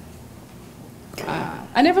 so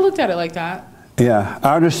I never looked at it like that. Yeah,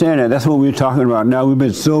 I understand that. That's what we're talking about now. We've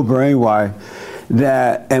been so brainwashed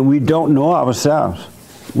and we don't know ourselves.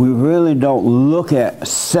 We really don't look at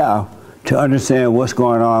self to understand what's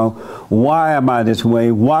going on. Why am I this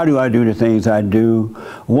way? Why do I do the things I do?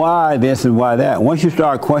 Why this and why that? Once you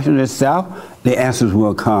start questioning yourself, the answers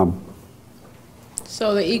will come.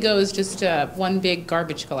 So the ego is just one big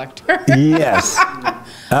garbage collector. Yes,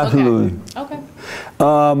 absolutely. Okay.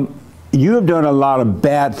 You have done a lot of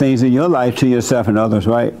bad things in your life to yourself and others,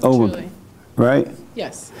 right? Truly. Right?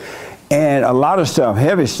 Yes. And a lot of stuff,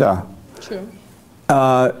 heavy stuff. True.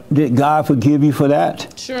 Did God forgive you for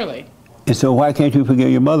that? Surely. And so why can't you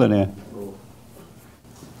forgive your mother then?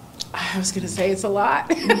 I was going to say it's a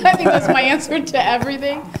lot. I think that's my answer to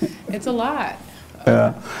everything. It's a lot.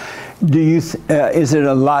 Do you? Is it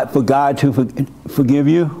a lot for God to forgive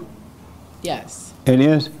you? Yes. It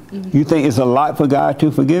is? Mhm. You think it's a lot for God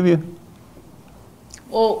to forgive you?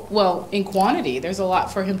 Well, in quantity, there's a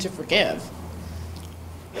lot for him to forgive.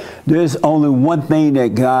 There's only one thing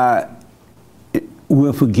that God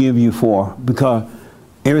will forgive you for, because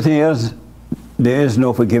everything else, there is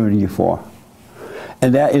no forgiving you for.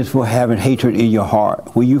 And that is for having hatred in your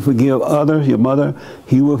heart. When you forgive others, your mother,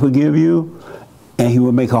 he will forgive you, and he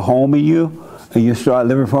will make a home in you, and you start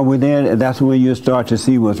living from within, and that's when you start to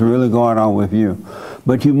see what's really going on with you.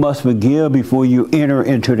 But you must forgive before you enter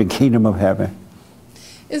into the kingdom of heaven.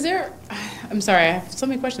 Is there, I'm sorry, I have so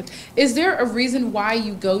many questions. Is there a reason why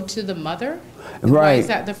you go to the mother? Why Right. is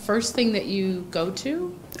that the first thing that you go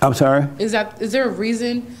to? I'm sorry? Is there a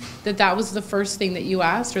reason that was the first thing that you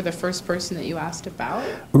asked, or the first person that you asked about?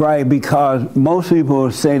 Right, because most people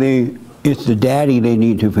say it's the daddy they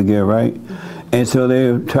need to forgive, right? And so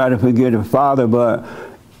they try to forgive the father, but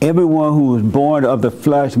everyone who was born of the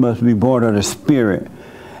flesh must be born of the spirit.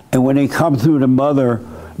 And when they come through the mother,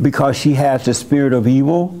 because she has the spirit of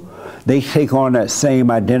evil, they take on that same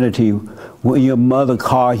identity. When your mother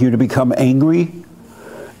calls you to become angry,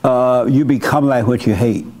 you become like what you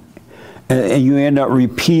hate. And you end up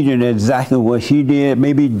repeating exactly what she did,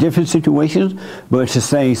 maybe different situations, but it's the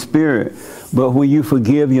same spirit. But when you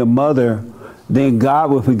forgive your mother, then God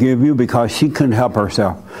will forgive you because she couldn't help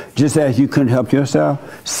herself. Just as you couldn't help yourself,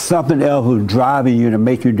 something else was driving you to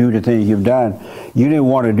make you do the things you've done. You didn't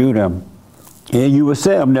want to do them. And you would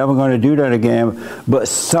say, I'm never going to do that again, but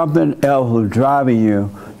something else was driving you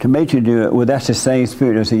to make you do it. Well, that's the same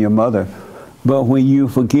spirit that's in your mother. But when you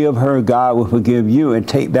forgive her, God will forgive you and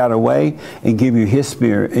take that away and give you his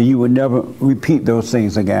spirit, and you will never repeat those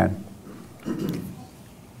things again.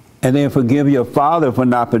 And then forgive your father for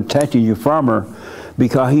not protecting you from her,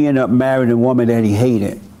 because he ended up marrying a woman that he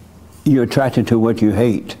hated. You're attracted to what you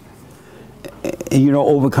hate. And you don't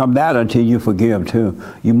overcome that until you forgive too.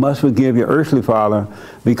 You must forgive your earthly father,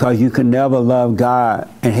 because you can never love God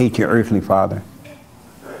and hate your earthly father.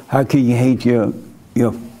 How can you hate your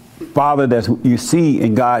father that you see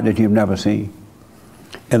in God that you've never seen,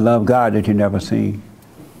 and love God that you've never seen?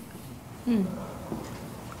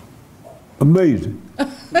 Amazing.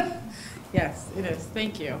 Yes, it is.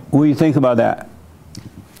 Thank you. What do you think about that?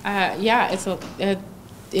 Yeah,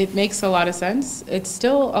 it makes a lot of sense. It's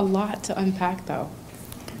still a lot to unpack, though.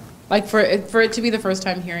 Like for it to be the first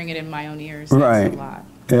time hearing it in my own ears, that's Right. a lot.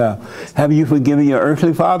 Yeah. Have you forgiven your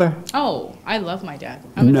earthly father? Oh, I love my dad.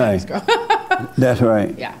 I'm a Nice. daddy's girl. That's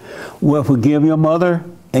right. Yeah. Well, forgive your mother,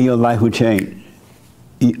 and your life will change.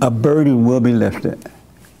 A burden will be lifted.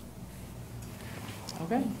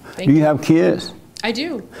 Okay. Do you have kids? I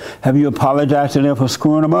do. Have you apologized to them for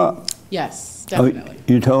screwing them up? Yes, Oh, definitely.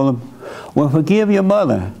 you told them? Well, forgive your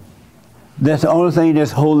mother. That's the only thing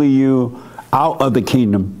that's holding you out of the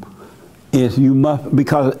kingdom. Is you must,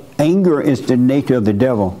 because anger is the nature of the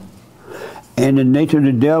devil. And the nature of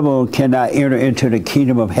the devil cannot enter into the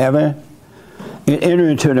kingdom of heaven. It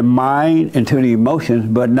enters into the mind, into the emotions,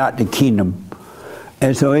 but not the kingdom.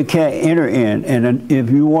 And so it can't enter in. And if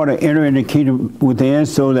you want to enter in the kingdom within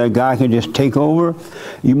so that God can just take over,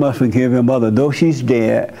 you must forgive your mother. Though she's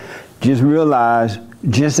dead, just realize,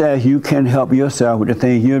 just as you can help yourself with the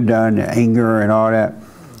things you've done, the anger and all that,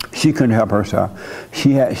 she couldn't help herself.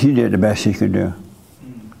 She did the best she could do.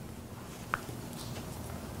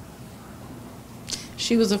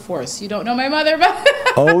 She was a force. You don't know my mother, but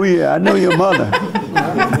Oh yeah, I know your mother.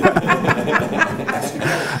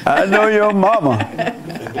 I know your mama.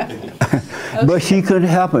 But she couldn't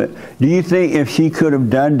help it. Do you think if she could have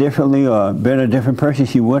done differently or been a different person,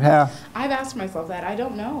 she would have? I've asked myself that. I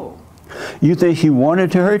don't know. You think she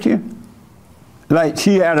wanted to hurt you? Like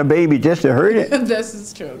she had a baby just to hurt it? This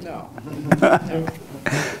is true. No.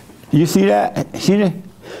 You see that? She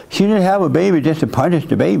didn't have a baby just to punish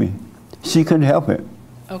the baby. She couldn't help it.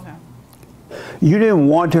 Okay. You didn't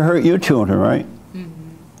want to hurt your children, right?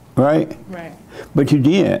 Right? Right. But you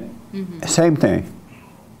did. Same thing.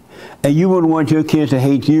 And you wouldn't want your kids to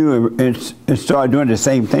hate you and start doing the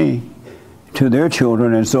same thing to their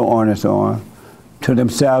children and so on, to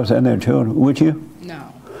themselves and their children, would you?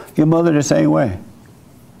 No. Your mother the same way.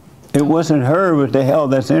 It wasn't her, it was the hell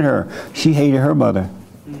that's in her. She hated her mother.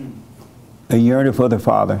 A yearning for the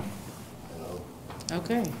father.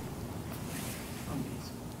 Okay.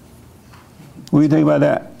 What do you think about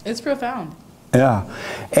that? It's profound. Yeah.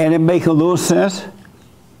 And it makes a little sense.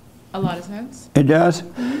 A lot of sense. It does?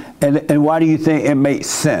 And why do you think it makes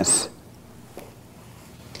sense?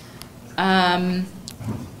 Because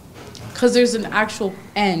there's an actual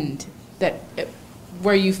end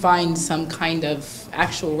where you find some kind of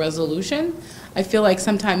actual resolution. I feel like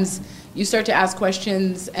sometimes you start to ask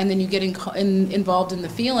questions and then you get involved in the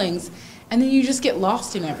feelings and then you just get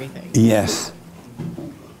lost in everything. Yes.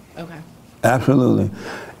 Okay. Absolutely.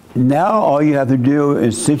 Now all you have to do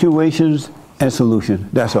is situations and solutions.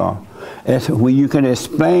 That's all. That's when you can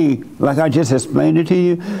explain, like I just explained it to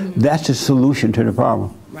you, that's the solution to the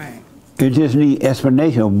problem. Right. It just needs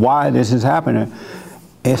explanation of why this is happening.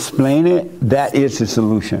 Explain it, that is the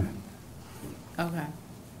solution. Okay.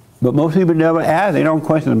 But most people never ask. They don't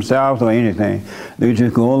question themselves or anything. They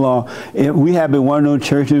just go along. We have been one of those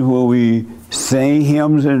churches where we sang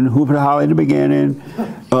hymns and hoop and holler at the beginning.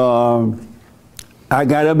 I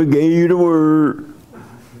got up and gave you the word.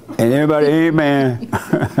 And everybody, amen.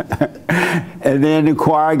 And then the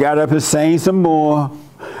choir got up and sang some more.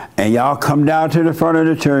 And y'all come down to the front of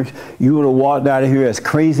the church. You would have walked out of here as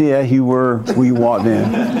crazy as you were when you walked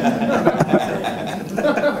in.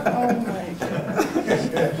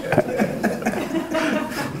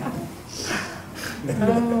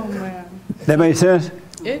 Oh, man. That makes sense?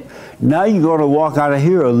 It Now you're going to walk out of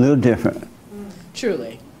here a little different.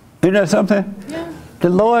 truly. Isn't that something? Yeah. The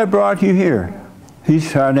Lord brought you here.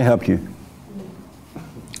 He's trying to help you.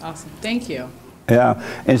 Awesome. Thank you. Yeah.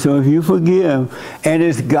 And so if you forgive, and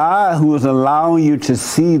it's God who is allowing you to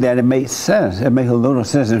see that it makes sense. It makes a little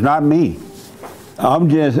sense. It's not me. I'm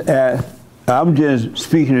just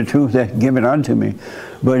speaking the truth that's given unto me.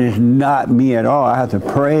 But it's not me at all. I have to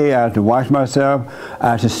pray. I have to watch myself.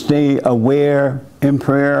 I have to stay aware in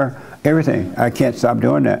prayer. Everything. I can't stop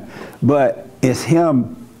doing that. But it's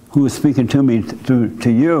Him who is speaking to me,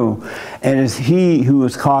 to you. And it's He who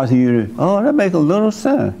is causing you to, oh, that makes a little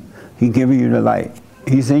sense. He's giving you the light.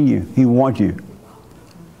 He's in you. He wants you.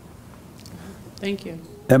 Thank you.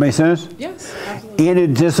 That makes sense? Yes, absolutely. Any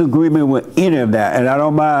disagreement with any of that, and I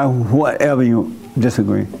don't mind whatever you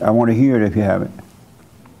disagree. I want to hear it if you have it.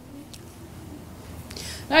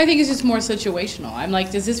 No, I think it's just more situational. I'm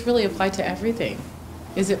like, does this really apply to everything?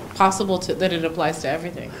 Is it possible that it applies to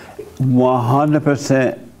everything?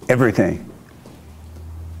 100% everything.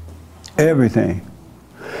 Everything.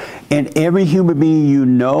 And every human being you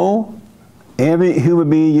know, every human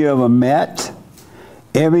being you ever met,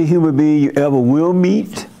 every human being you ever will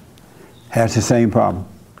meet has the same problem.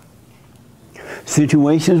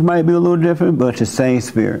 Situations might be a little different, but the same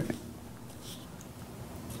spirit.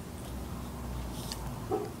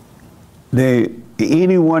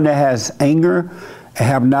 Anyone that has anger and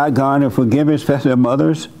have not gone and forgiven, especially their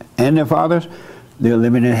mothers and their fathers, they're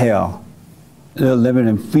living in hell. They're living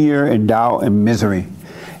in fear and doubt and misery.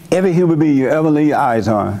 Every human being you ever lay your eyes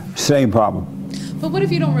on, same problem. But what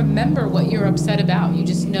if you don't remember what you're upset about? You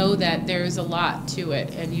just know that there's a lot to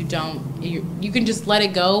it, and you can just let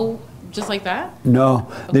it go just like that? No,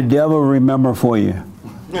 the devil will remember for you.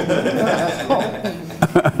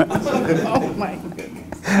 Oh my goodness.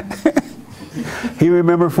 He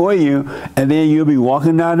remember for you, and then you'll be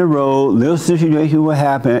walking down the road, little situation will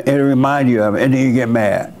happen, and it'll remind you of it, and then you get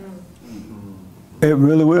mad. It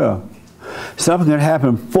really will. Something can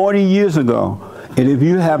happen 40 years ago, and if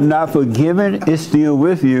you have not forgiven, it's still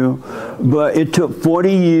with you, but it took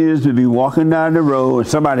 40 years to be walking down the road,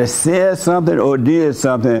 somebody said something or did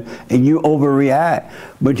something, and you overreact,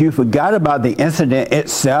 but you forgot about the incident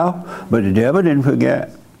itself, but the devil didn't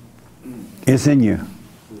forget. It's in you.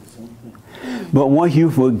 But once you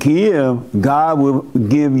forgive, God will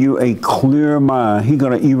give you a clear mind. He's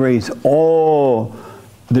going to erase all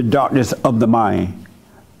the darkness of the mind,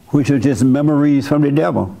 which are just memories from the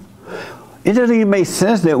devil. It doesn't even make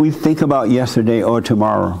sense that we think about yesterday or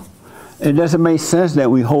tomorrow. It doesn't make sense that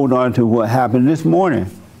we hold on to what happened this morning.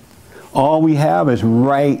 All we have is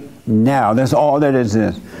right now. That's all that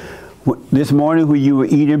exists. This morning when you were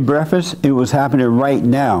eating breakfast, it was happening right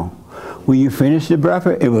now. When you finished the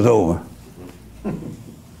breakfast, it was over.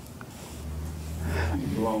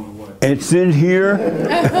 It's in here.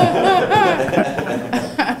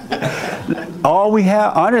 All we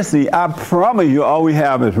have, honestly, I promise you, all we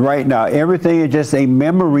have is right now. Everything is just a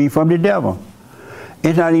memory from the devil.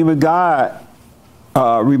 It's not even God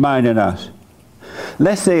reminding us.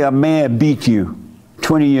 Let's say a man beat you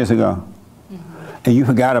 20 years ago, and you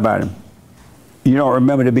forgot about him. You don't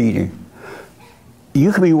remember the beating.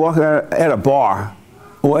 You could be walking at a bar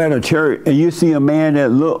or at a church, and you see a man that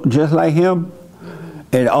look just like him,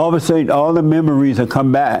 and all of a sudden, all the memories will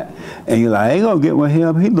come back, and you're like, I ain't gonna get with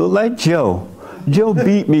him. He look like Joe. Joe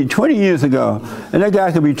beat me 20 years ago, and that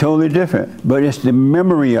guy could be totally different, but it's the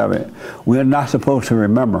memory of it. We're not supposed to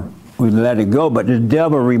remember. We let it go, but the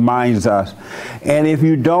devil reminds us. And if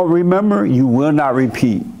you don't remember, you will not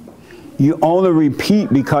repeat. You only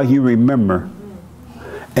repeat because you remember.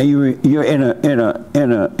 And you're in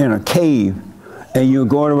a cave, and you're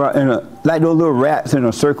going around like those little rats in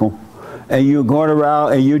a circle. And you're going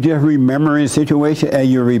around and you're just remembering situations and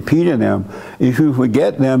you're repeating them. If you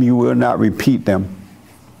forget them, you will not repeat them.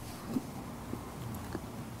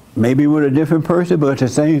 Maybe with a different person, but it's the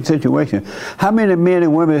same situation. How many men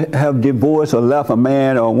and women have divorced or left a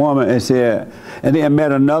man or a woman and then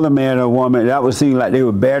met another man or woman that would seem like they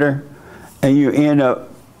were better, and you end up,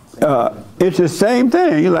 it's the same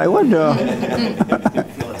thing. You're like, what the?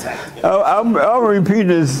 I'm repeating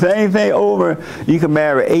the same thing over. You can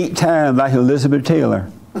marry 8 times like Elizabeth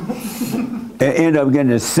Taylor and end up getting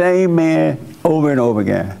the same man over and over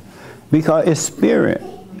again because it's spirit.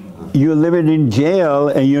 You're living in jail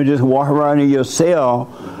and you're just walking around in your cell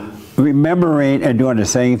remembering and doing the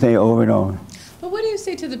same thing over and over. But what do you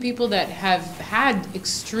say to the people that have had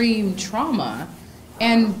extreme trauma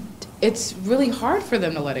and it's really hard for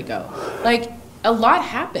them to let it go? Like, a lot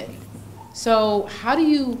happened. So how do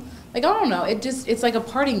you, like, I don't know, it's like a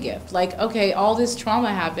parting gift. Like, okay, all this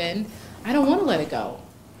trauma happened, I don't want to let it go.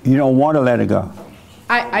 You don't want to let it go.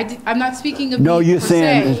 I'm not speaking of no, me you're per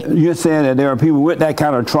saying se. you're saying that there are people with that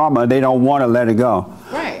kind of trauma, they don't want to let it go.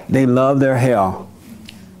 Right. They love their hell.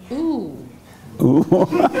 Ooh. Ooh.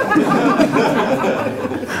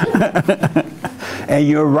 And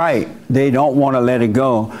you're right. They don't want to let it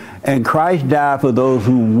go. And Christ died for those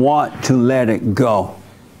who want to let it go.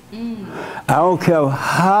 I don't care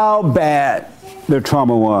how bad the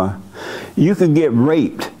trauma was. You can get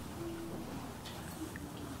raped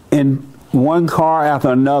in one car after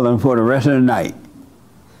another for the rest of the night.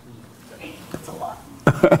 That's a lot.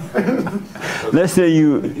 Let's say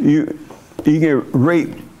you get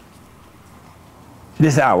raped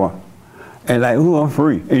this hour, and like, ooh, I'm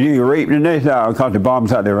free. And you get raped the next hour because the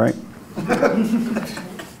bomb's out there, right?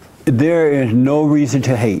 There is no reason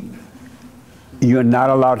to hate. You're not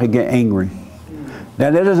allowed to get angry. Now,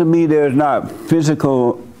 that doesn't mean there's not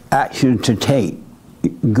physical action to take.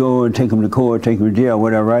 Go and take them to court, take them to jail,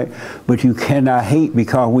 whatever, right? But you cannot hate,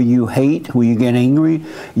 because when you hate, when you get angry,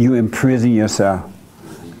 you imprison yourself.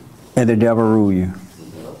 And the devil rule you.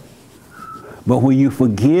 But when you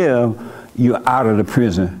forgive, you're out of the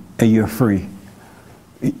prison and you're free.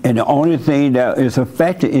 And the only thing that is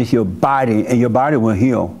affected is your body, and your body will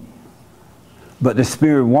heal. But the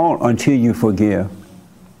spirit won't until you forgive.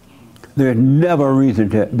 There's never a reason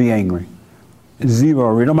to be angry.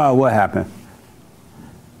 Zero, no matter what happened.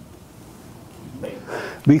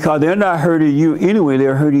 Because they're not hurting you anyway,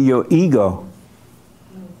 they're hurting your ego.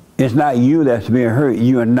 It's not you that's being hurt.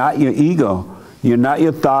 You are not your ego. You're not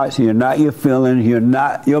your thoughts, you're not your feelings, you're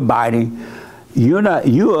not your body. You're not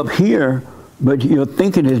you up here, but your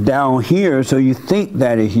thinking is down here, so you think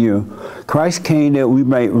that is you. Christ came that we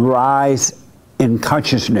might rise in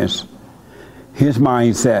consciousness. His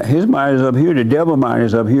mindset. His mind is up here, the devil's mind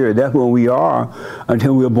is up here. That's where we are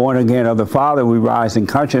until we're born again of the Father. We rise in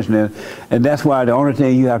consciousness. And that's why the only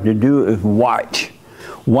thing you have to do is watch.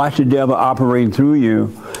 Watch the devil operating through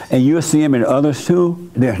you. And you'll see him in others too.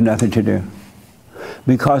 There's nothing to do.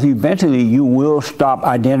 Because eventually you will stop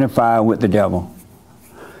identifying with the devil.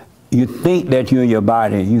 You think that you're your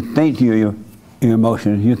body. You think you're your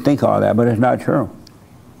emotions. You think all that, but it's not true.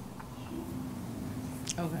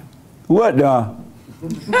 What, what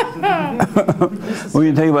do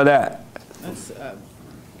you think about that? That's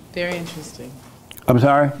very interesting. I'm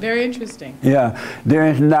sorry? Very interesting. Yeah. There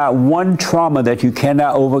is not one trauma that you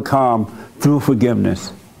cannot overcome through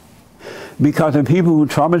forgiveness. Because the people who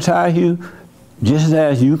traumatize you, just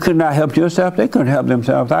as you could not help yourself, they couldn't help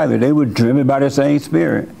themselves either. They were driven by the same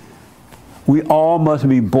spirit. We all must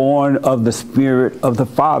be born of the Spirit of the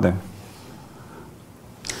Father.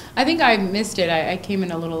 I think I missed it. I came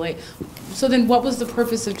in a little late. So then what was the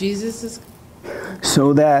purpose of Jesus'?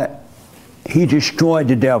 So that he destroyed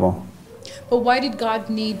the devil. But why did God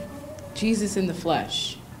need Jesus in the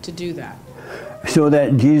flesh to do that? So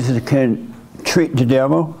that Jesus can treat the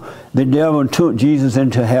devil. The devil took Jesus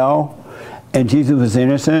into hell, and Jesus was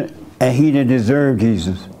innocent, and he didn't deserve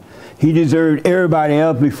Jesus. He deserved everybody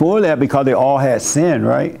else before that because they all had sin,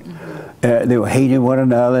 right? Mm-hmm. They were hating one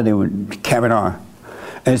another. They were carrying on.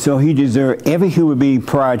 And so he deserved every human being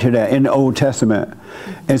prior to that in the Old Testament.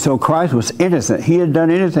 And so Christ was innocent. He hadn't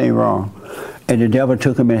done anything wrong. And the devil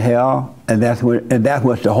took him in hell, and that's what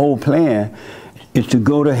the whole plan is, to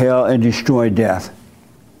go to hell and destroy death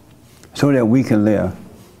so that we can live.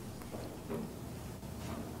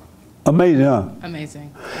 Amazing, huh?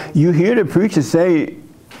 Amazing. You hear the preachers say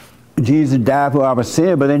Jesus died for our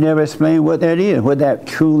sin, but they never explain what that is, what that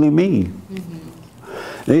truly means. Mm-hmm.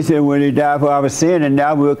 They said, well, he died for our sin, and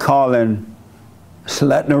now we're calling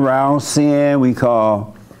slutting around sin. We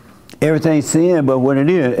call everything sin, but what it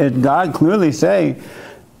is, as God clearly say,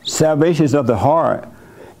 salvation is of the heart.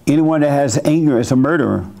 Anyone that has anger is a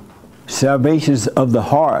murderer. Salvation is of the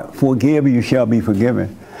heart. Forgive, you shall be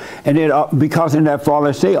forgiven. And then, because in that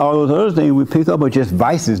fallen state, all those other things we pick up are just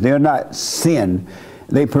vices. They're not sin.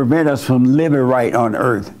 They prevent us from living right on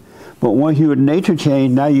earth. But once your nature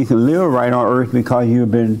changed, now you can live right on earth because you've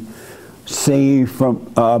been saved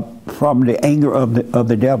from the anger of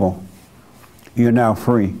the devil. You're now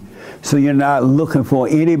free. So you're not looking for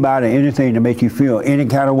anybody, anything to make you feel any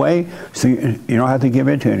kind of way. So you don't have to give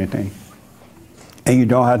in to anything. And you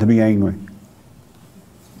don't have to be angry.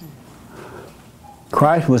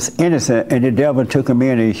 Christ was innocent, and the devil took him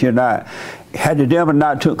in, and he should not. Had the devil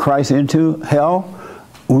not took Christ into hell,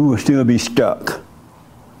 we would still be stuck.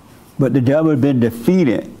 But the devil has been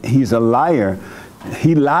defeated. He's a liar.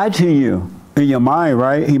 He lied to you in your mind,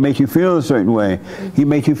 right? He makes you feel a certain way. He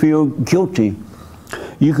makes you feel guilty.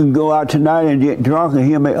 You can go out tonight and get drunk, and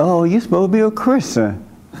he'll make, oh, you're supposed to be a Christian.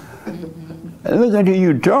 Look at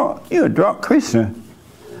you drunk. You're a drunk Christian.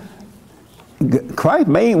 Christ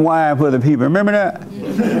made wine for the people. Remember that?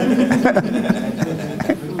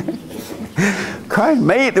 Christ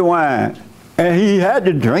made the wine. And he had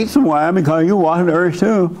to drink some wine because you walked the earth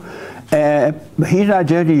too. And he's not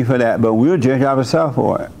judging you for that, but we'll judge ourselves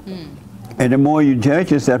for it. And the more you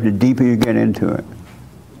judge yourself, the deeper you get into it.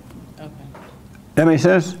 Okay. That makes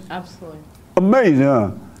sense? Absolutely. Amazing,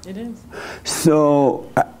 huh? It is.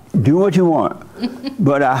 So do what you want.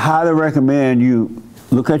 But I highly recommend you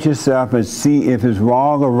look at yourself and see if it's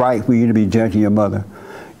wrong or right for you to be judging your mother.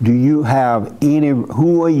 Do you have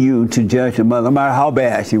who are you to judge your mother, no matter how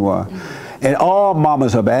bad she was? And all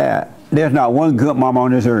mamas are bad. There's not one good mama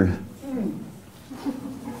on this earth.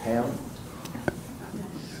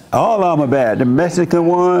 All of them are bad. The Mexican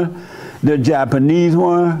one, the Japanese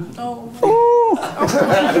one.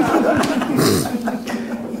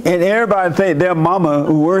 And everybody think their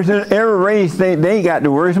mama worse than every race think they got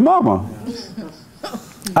the worst mama.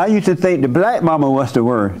 I used to think the black mama was the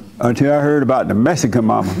worst until I heard about the Mexican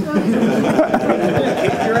mama.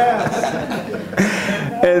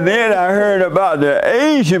 And then I heard about the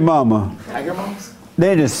Asian mama. Tiger moms?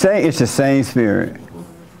 They just say it's the same spirit.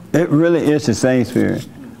 It really is the same spirit.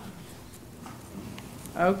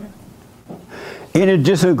 Okay. Any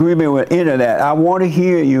disagreement with any of that, I want to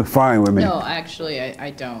hear you fine with me. No, actually,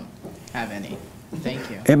 I don't have any. Thank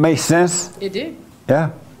you. It makes sense? It did.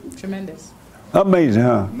 Yeah. Tremendous. Amazing,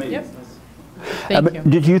 huh? Yep. Thank you.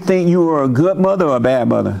 Did you think you were a good mother or a bad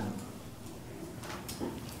mother?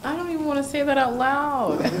 I don't even want to say that out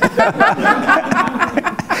loud.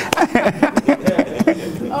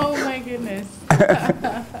 Oh my goodness.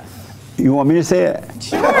 You want me to say it?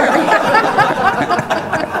 Sure.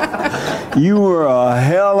 You were a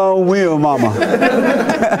hell on wheel, mama.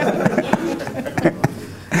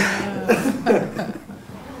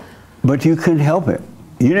 But you couldn't help it.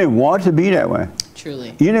 You didn't want to be that way. Truly.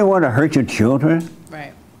 You didn't want to hurt your children.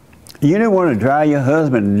 Right. You didn't want to drive your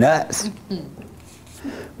husband nuts.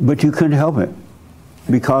 But you couldn't help it.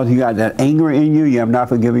 Because you got that anger in you, you have not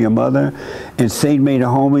forgiven your mother, and Satan made a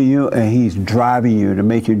home of you, and he's driving you to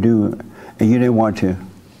make you do it, and you didn't want to.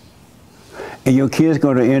 And your kids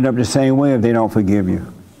going to end up the same way if they don't forgive you.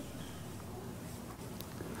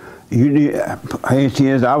 Hey,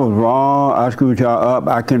 kids, I was wrong. I screwed y'all up.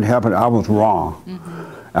 I couldn't help it. I was wrong.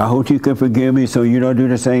 I hope you can forgive me so you don't do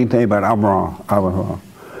the same thing, but I'm wrong. I was wrong.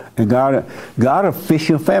 And God will fix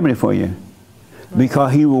your family for you.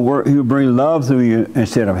 Because he will work, he will bring love through you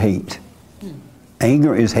instead of hate.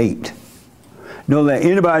 Anger is hate. Don't let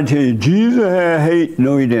anybody tell you, Jesus had hate.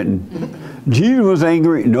 No, he didn't. Jesus was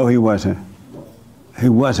angry. No, he wasn't. He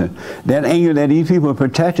wasn't. That anger that these people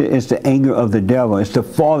protected is the anger of the devil. It's the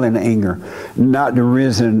fallen anger, not the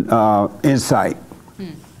risen insight,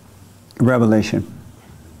 revelation.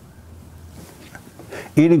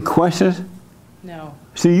 Any questions? No.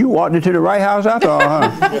 See, you walked into the right house after all, huh?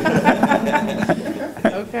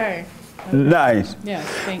 Okay. Nice. Yes,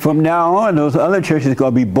 thank you. From now on, those other churches are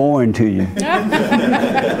going to be boring to you.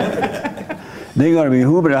 They're going to be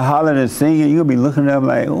hooping and hollering and singing. You're going to be looking at them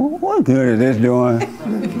like, oh, what good is this doing?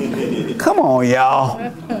 Come on, y'all.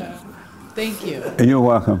 Thank you. You're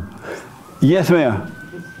welcome. Yes, ma'am.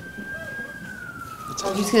 I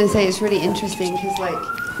was just going to say it's really interesting because, like,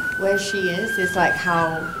 where she is like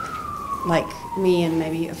how, like, me and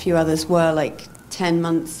maybe a few others were, like, 10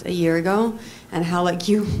 months, a year ago, and how, like,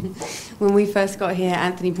 you, when we first got here,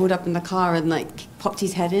 Anthony pulled up in the car and, like, popped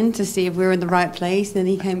his head in to see if we were in the right place, and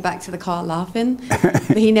he came back to the car laughing,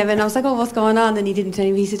 but he never, and I was like, oh, what's going on? And he didn't tell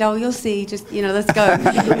me. He said, oh, you'll see, just, you know, let's go.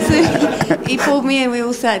 So he pulled me in, we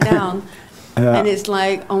all sat down, and it's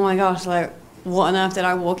like, oh my gosh, like, what on earth did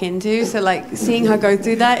I walk into? So, like, seeing her go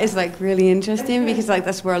through that is, like, really interesting, because, like,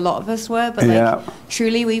 that's where a lot of us were, but, like,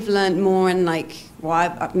 truly we've learned more, and, like,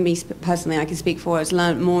 well, me personally, I can speak for, has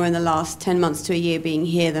learned more in the last 10 months to a year being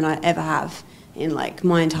here than I ever have in, like,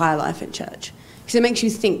 my entire life at church. Because it makes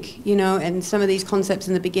you think, you know, and some of these concepts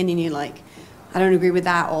in the beginning, you're like, I don't agree with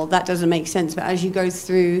that, or that doesn't make sense. But as you go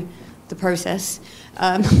through the process,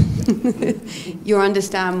 you'll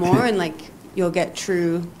understand more, and, like, you'll get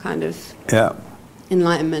true kind of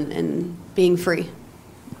enlightenment and being free.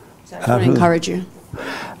 So I just want to encourage you.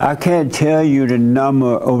 I can't tell you the number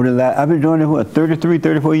over the last, I've been doing it, what, 33,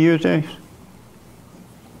 34 years, James?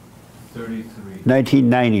 33.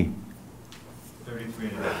 1990.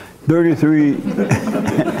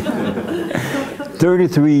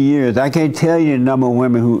 33 years. I can't tell you the number of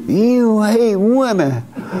women who, you hate women.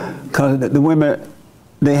 Because the women,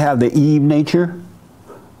 they have the Eve nature.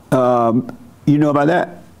 You know about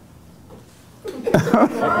that?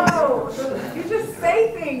 Oh, you just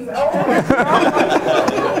say things. Oh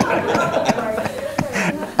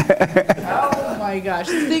my gosh,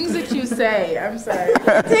 things that you say. I'm sorry.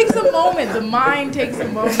 It takes a moment. The mind takes a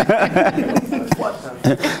moment.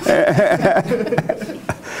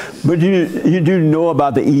 But you do know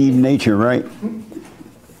about the Eve nature, right?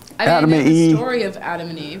 I didn't know the story of Adam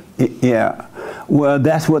and Eve. Yeah. Well,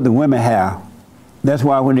 that's what the women have. That's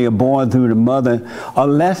why when they are born through the mother,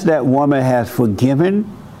 unless that woman has forgiven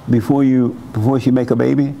before she make a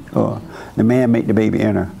baby, or the man make the baby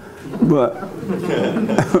in her. But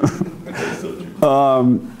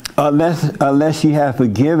unless she has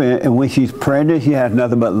forgiven, and when she's pregnant, she has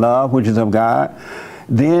nothing but love, which is of God,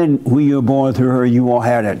 then when you're born through her, you won't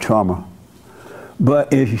have that trauma.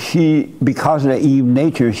 But if she, because of that Eve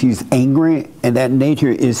nature, she's angry, and that nature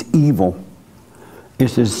is evil.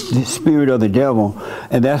 It's the spirit of the devil,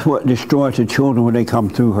 and that's what destroys the children when they come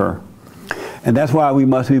through her. And that's why we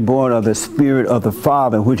must be born of the spirit of the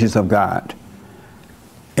Father, which is of God.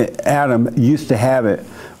 Adam used to have it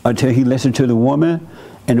until he listened to the woman,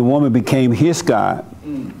 and the woman became his God.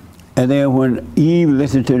 And then when Eve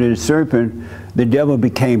listened to the serpent, the devil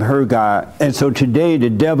became her God. And so today the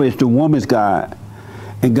devil is the woman's God,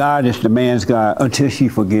 and God is the man's God until she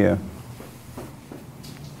forgives.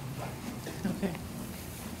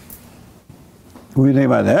 What do you think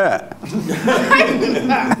about that?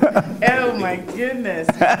 Oh my goodness,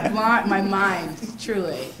 my mind,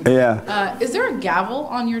 truly. Yeah. Is there a gavel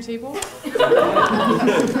on your table?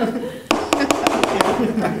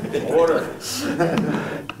 Order.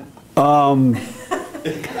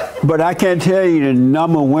 But I can't tell you the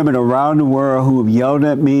number of women around the world who have yelled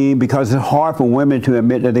at me because it's hard for women to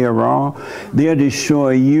admit that they're wrong. They'll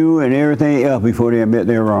destroy you and everything else before they admit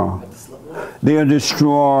they're wrong. They'll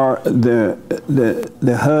destroy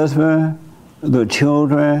the husband, the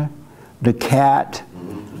children, the cat,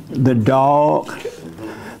 the dog,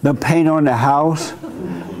 the paint on the house,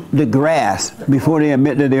 the grass before they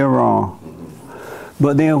admit that they're wrong.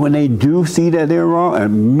 But then when they do see that they're wrong,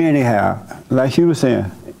 and many have, like she was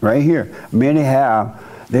saying, right here, many have,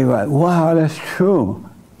 they're like, wow, that's true.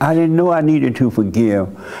 I didn't know I needed to forgive.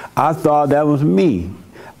 I thought that was me.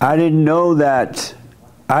 I didn't know that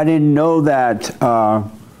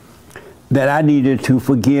that I needed to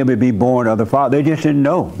forgive and be born of the Father. They just didn't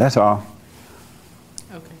know, that's all.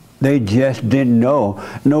 Okay. They just didn't know.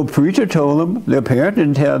 No preacher told them, their parents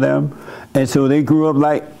didn't tell them, and so they grew up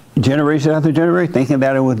like generation after generation thinking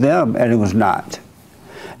that it was them, and it was not.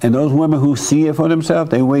 And those women who see it for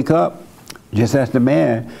themselves, they wake up, just as the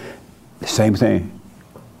man, the same thing.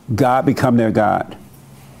 God become their God.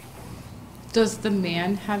 Does the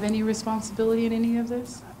man have any responsibility in any of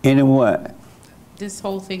this? In what? This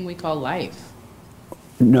whole thing we call life.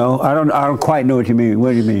 No, I don't quite know what you mean.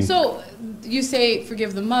 What do you mean? So you say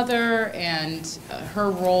forgive the mother, and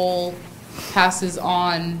her role passes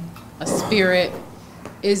on a spirit.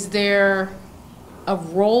 Is there a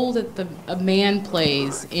role that a man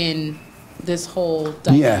plays in this whole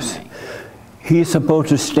dynamic? Yes. He's supposed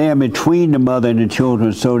to stand between the mother and the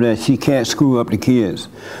children so that she can't screw up the kids.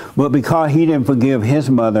 But because he didn't forgive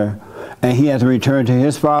his mother and he has to return to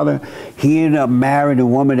his father, he ended up marrying a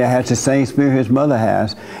woman that has the same spirit his mother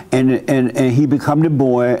has. And he become the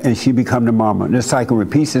boy and she become the mama. The cycle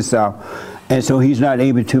repeats itself. And so he's not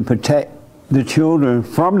able to protect the children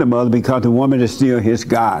from the mother because the woman is still his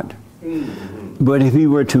God. But if he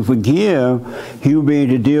were to forgive, he would be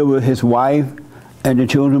able to deal with his wife and the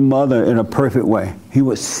children's mother in a perfect way. He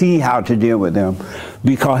would see how to deal with them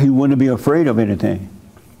because he wouldn't be afraid of anything.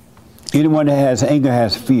 Anyone that has anger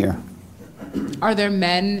has fear. Are there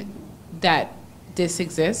men that this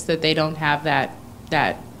exists, that they don't have that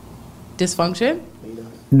dysfunction?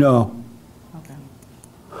 No. Okay.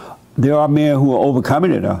 There are men who are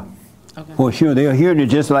overcoming it though. Okay. For sure. They're hearing it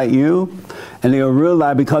just like you, and they'll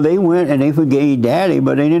realize because they went and they forgave daddy,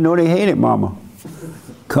 but they didn't know they hated mama.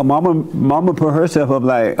 Cause mama put herself up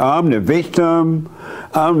like, I'm the victim,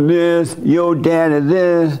 I'm this, your dad is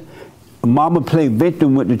this. Mama played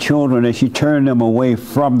victim with the children and she turned them away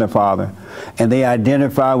from the father. And they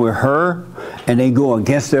identify with her and they go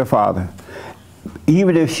against their father.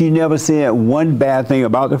 Even if she never said one bad thing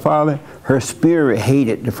about the father, her spirit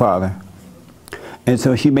hated the father. And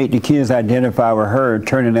so she made the kids identify with her,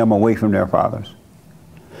 turning them away from their fathers.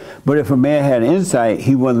 But if a man had insight,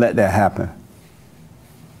 he wouldn't let that happen.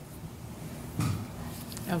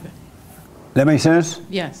 Okay. That make sense?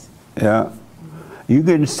 Yes. Yeah. You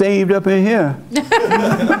getting saved up in here.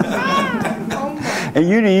 And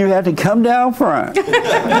you didn't even have to come down front.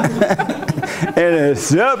 And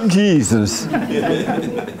accept Jesus.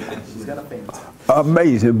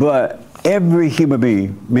 Amazing. But every human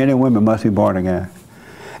being, men and women, must be born again.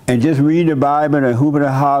 And just reading the Bible and hooping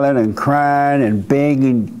and hollering and crying and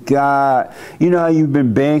begging God. You know how you've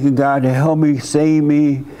been begging God to help me, save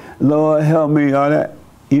me, Lord, help me, all that?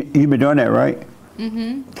 You've been doing that, right?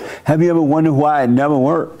 Mm-hmm. Have you ever wondered why it never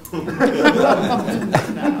worked? No.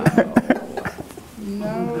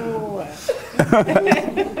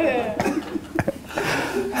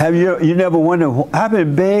 Have you never wondered, I've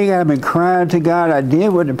been begging, I've been crying to God, I did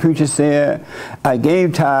what the preacher said, I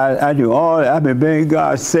gave tithes, I do all that, I've been begging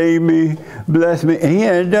God, save me, bless me, and he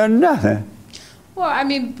ain't done nothing. Well, I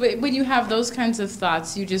mean, but when you have those kinds of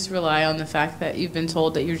thoughts, you just rely on the fact that you've been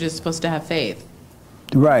told that you're just supposed to have faith.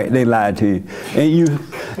 Right, they lied to you.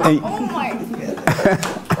 Oh my goodness.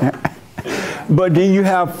 But do you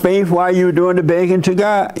have faith while you're doing the begging to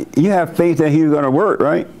God? You have faith that he's going to work,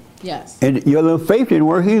 right? Yes. And your little faith didn't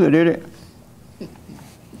work either, did it?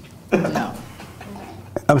 No.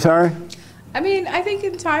 I'm sorry? I mean, I think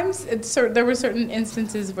in times, there were certain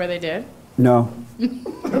instances where they did. No.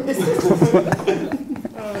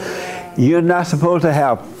 You're not supposed to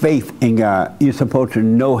have faith in God. You're supposed to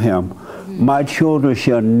know him. My children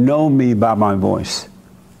shall know me by my voice.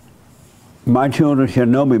 My children shall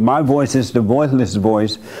know me. My voice is the voiceless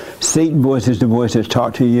voice. Satan's voice is the voice that's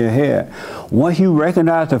talked to your head. Once you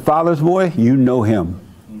recognize the Father's voice, you know him.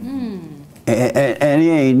 And he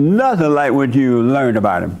ain't nothing like what you learned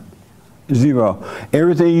about him. Zero.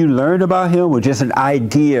 Everything you learned about him was just an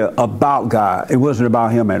idea about God. It wasn't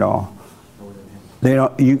about him at all.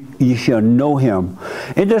 You shall know him.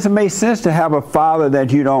 It doesn't make sense to have a father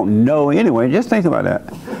that you don't know anyway. Just think about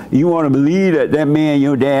that. You want to believe that that man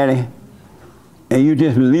your daddy, and you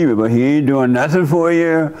just believe it, but he ain't doing nothing for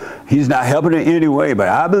you. He's not helping in any way, but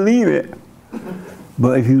I believe it.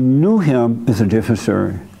 But if you knew him, it's a different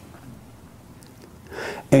story.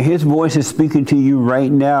 And his voice is speaking to you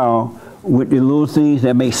right now with the little things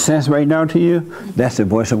that make sense right now to you. That's the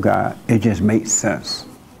voice of God. It just makes sense.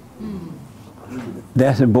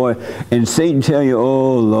 That's the voice. And Satan tell you,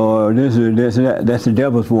 oh Lord, this is that. That's the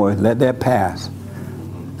devil's voice. Let that pass.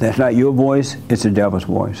 That's not your voice, it's the devil's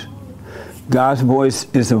voice. God's voice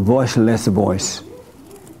is a voiceless voice.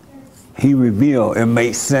 He revealed, it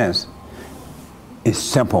makes sense. It's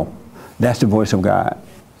simple. That's the voice of God.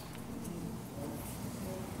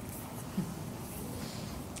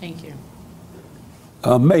 Thank you.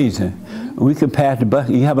 Amazing. We can pass the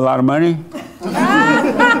bucket. You have a lot of money?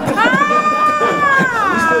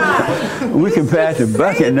 We can pass the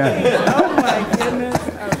bucket now. Oh my goodness.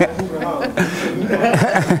 Oh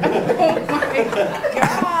my gosh.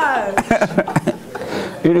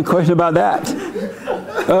 Any question about that?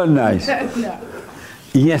 Oh, nice. No.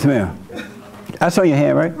 Yes, ma'am. I saw your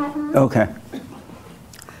hand, right? Okay.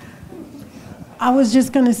 I was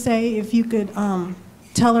just going to say if you could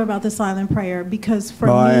tell her about the silent prayer, because for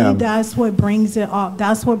me, that's what brings it all.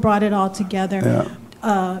 That's what brought it all together.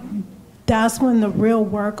 Yeah. That's when the real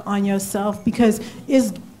work on yourself, because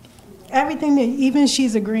it's everything that even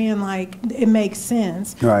she's agreeing, like, it makes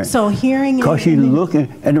sense. Right. So hearing it. Because you're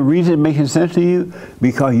looking, and the reason it makes sense to you,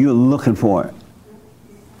 because you're looking for it.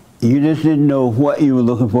 You just didn't know what you were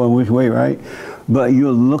looking for in which way, right? But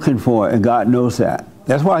you're looking for it, and God knows that.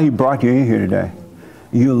 That's why he brought you in here today.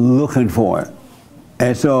 You're looking for it.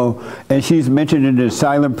 And so, and she's mentioned in the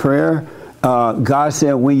silent prayer, God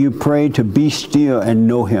said when you pray to be still and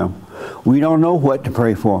know him. We don't know what to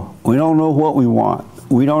pray for. We don't know what we want.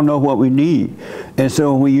 We don't know what we need. And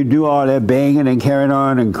so when you do all that banging and carrying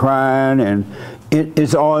on and crying, and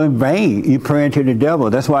it's all in vain. You're praying to the devil.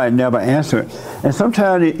 That's why it never answered. And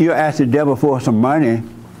sometimes you ask the devil for some money,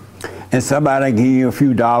 and somebody give you a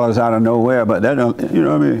few dollars out of nowhere, but that don't, you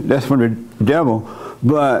know what I mean? That's from the devil.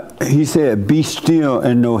 But he said, be still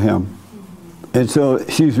and know him. And so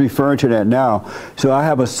she's referring to that now. So I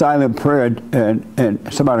have a silent prayer,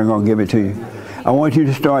 and somebody's going to give it to you. I want you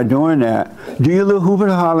to start doing that. Do your little hooping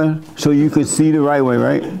and hollering so you can see the right way,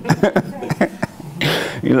 right?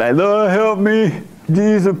 You're like, Lord, help me.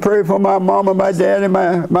 Jesus, pray for my mama, my dad, and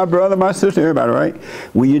my brother, my sister, everybody, right?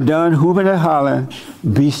 When you're done hooping and hollering,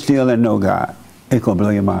 be still and know God. It's going to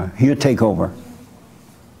blow your mind. He'll take over.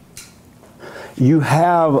 You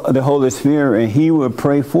have the Holy Spirit, and he will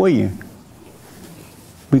pray for you.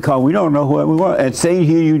 Because we don't know what we want. And say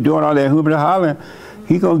here you doing all that hooping and hollering,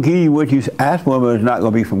 he's going to give you what you asked for, but it's not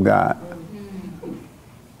going to be from God.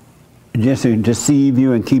 Just to deceive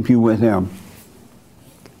you and keep you with him.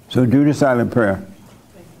 So do the silent prayer.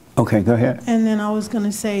 Okay, go ahead. And then I was going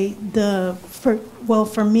to say,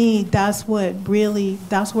 for me, that's where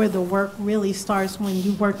the work really starts, when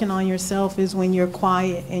you're working on yourself, is when you're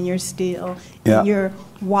quiet and you're still. Yeah. And you're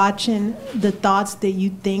watching the thoughts that you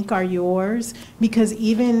think are yours. Because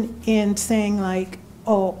even in saying like,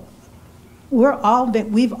 oh, we've all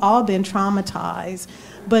been traumatized,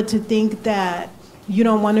 but to think that you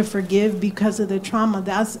don't want to forgive because of the trauma,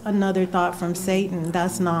 that's another thought from Satan.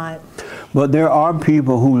 That's not. But there are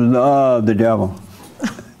people who love the devil.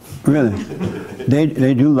 Really.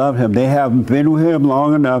 They do love him. They have been with him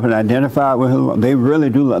long enough and identified with him. They really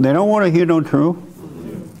do love. They don't want to hear no truth.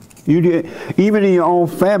 Even in your own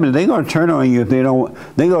family, they're going to turn on you if they don't.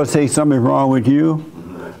 They're going to say something's wrong with you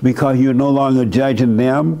because you're no longer judging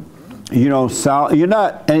them. You don't. You're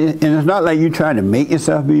not, and it's not like you're trying to make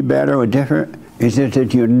yourself be better or different. It's just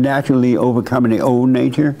that you're naturally overcoming the old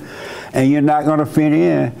nature, and you're not going to fit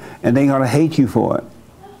in, and they're going to hate you for it.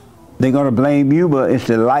 They're going to blame you, but it's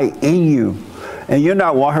the light in you. And you're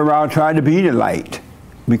not walking around trying to be the light,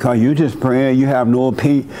 because you're just praying. You have no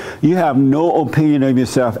opinion. You have no opinion of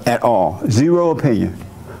yourself at all. Zero opinion.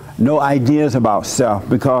 No ideas about self,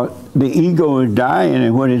 because the ego is dying,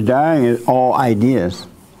 and what is dying is all ideas.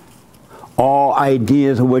 All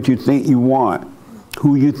ideas of what you think you want,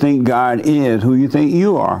 who you think God is, who you think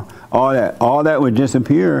you are. All that would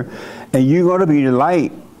disappear, and you're going to be the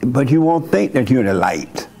light, but you won't think that you're the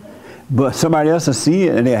light. But somebody else will see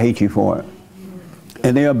it, and they'll hate you for it.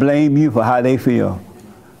 And they'll blame you for how they feel.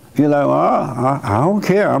 You're like, well, I don't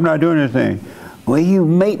care. I'm not doing anything. Well, you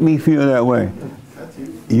make me feel that way.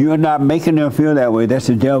 You're not making them feel that way. That's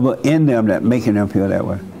the devil in them that making them feel that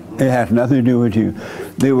way. It has nothing to do with you.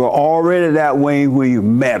 They were already that way when you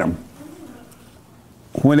met them.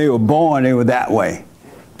 When they were born, they were that way.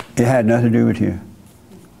 It had nothing to do with you.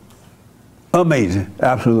 Amazing,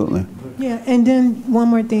 absolutely. Yeah, and then one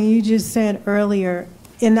more thing you just said earlier,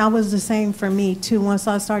 and that was the same for me too. Once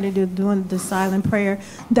I started doing the silent prayer,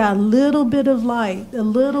 that little bit of light, a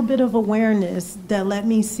little bit of awareness that let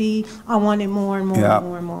me see I wanted more and more and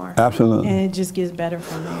more and more. Absolutely. And it just gets better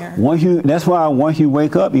from there. That's why once you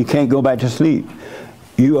wake up, you can't go back to sleep.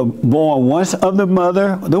 You are born once of the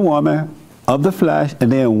mother, the woman, of the flesh,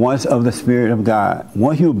 and then once of the Spirit of God.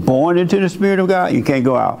 Once you're born into the Spirit of God, you can't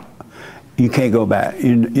go out. You can't go back.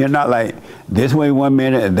 You're not like this way 1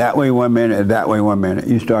 minute, and that way 1 minute, and that way 1 minute.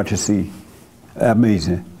 You start to see.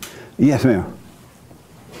 Amazing. Yes, ma'am.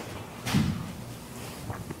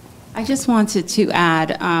 I just wanted to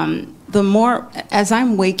add, the more, as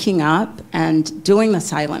I'm waking up and doing the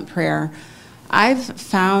silent prayer, I've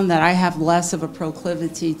found that I have less of a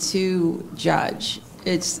proclivity to judge.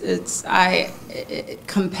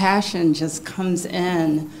 Compassion just comes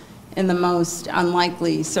in the most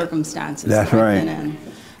unlikely circumstances. That's that right. I've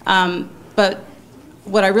been in. But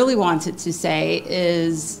what I really wanted to say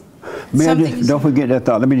is Don't forget that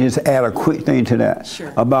thought. Let me just add a quick thing to that.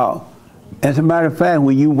 Sure. As a matter of fact,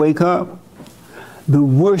 when you wake up, the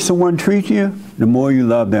worse someone treats you, the more you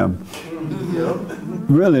love them.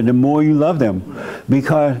 Really, the more you love them.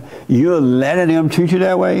 Because you're letting them treat you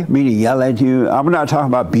that way, meaning yell at you. I'm not talking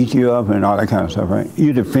about beat you up and all that kind of stuff, right?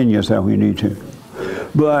 You defend yourself when you need to.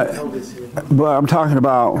 But I'm talking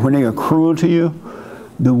about when they are cruel to you,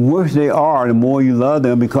 the worse they are, the more you love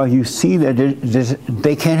them because you see that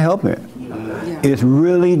they can't help it. It's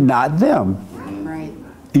really not them. Right.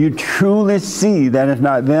 You truly see that it's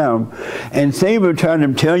not them. And Satan will try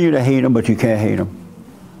to tell you to hate them, but you can't hate them.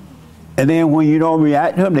 And then when you don't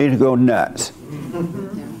react to them, they just go nuts.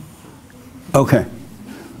 Okay.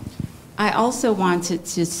 I also wanted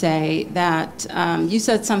to say that you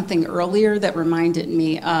said something earlier that reminded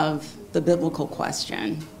me of the biblical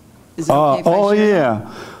question. Is it okay if I share?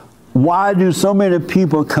 Yeah. Why do so many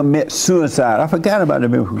people commit suicide? I forgot about the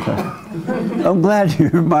biblical question. I'm glad you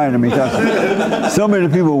reminded me because so many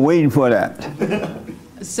people are waiting for that.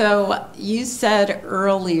 So you said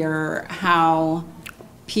earlier how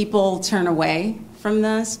people turn away from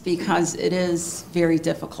this because it is very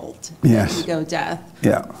difficult Yes. to go death.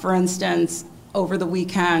 Yeah. For instance, over the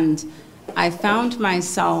weekend, I found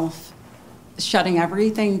myself shutting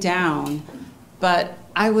everything down, but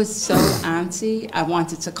I was so antsy, I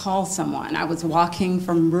wanted to call someone. I was walking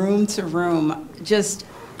from room to room, just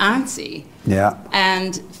antsy. Yeah.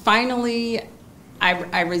 And finally,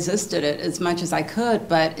 I resisted it as much as I could,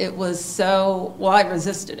 but it was so, well, I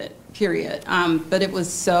resisted it, period. But it was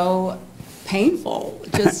so painful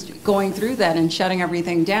just going through that and shutting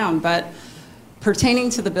everything down. But pertaining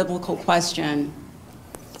to the biblical question,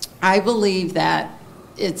 I believe that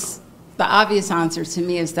the obvious answer to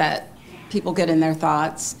me is that people get in their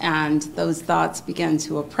thoughts and those thoughts begin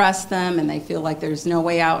to oppress them and they feel like there's no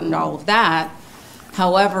way out and all of that.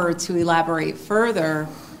 However, to elaborate further,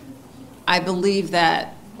 I believe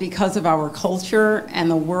that because of our culture and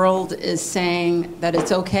the world is saying that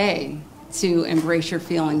it's okay to embrace your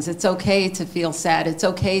feelings, it's okay to feel sad, it's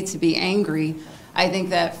okay to be angry, I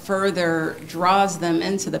think that further draws them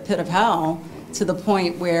into the pit of hell to the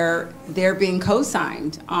point where they're being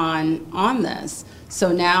co-signed on this.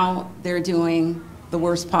 So now they're doing the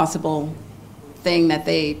worst possible thing that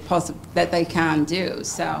they can do.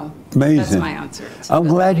 So Amazing. That's my answer. I'm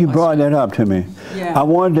glad you brought that up to me. Yeah. I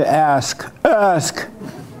wanted to ask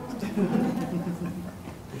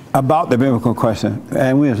about the biblical question,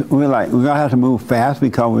 and we're gonna have to move fast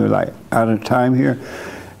because we're like out of time here.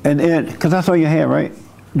 And then, because I saw your hand, right?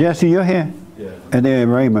 Jesse, your hand? Yeah. And then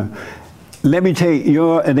Raymond. Let me take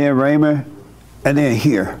your, and then Raymond, and then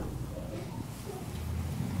here.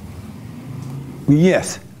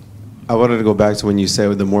 Yes. I wanted to go back to when you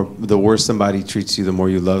said the worse somebody treats you, the more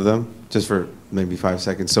you love them, just for maybe 5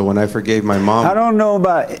 seconds. So when I forgave my mom. I don't know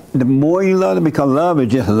about the more you love them because love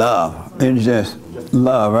is just love. It's just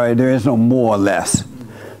love, right? There is no more or less.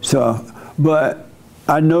 So, but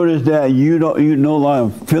I noticed that you no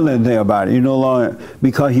longer feel anything about it. You no longer,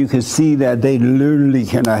 because you can see that they literally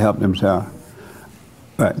cannot help themselves.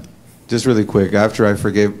 Right. Just really quick, after I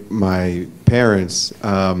forgave my parents,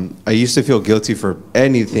 I used to feel guilty for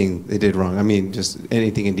anything they did wrong. I mean, just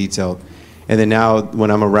anything in detail. And then now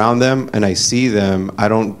when I'm around them and I see them, I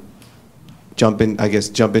don't jump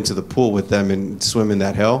into the pool with them and swim in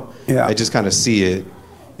that hell. Yeah. I just kind of see it.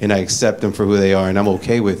 and I accept them for who they are, and I'm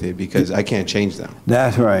okay with it because I can't change them.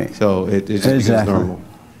 That's right. So it just becomes Exactly. normal.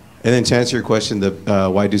 And then to answer your question,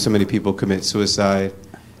 why do so many people commit suicide?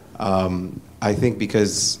 I think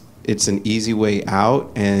because it's an easy way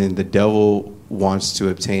out, and the devil wants to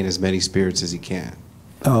obtain as many spirits as he can.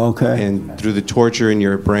 Oh, okay. And through the torture in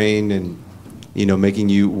your brain and, making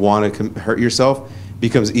you want to hurt yourself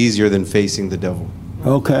becomes easier than facing the devil.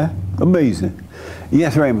 Okay. Amazing.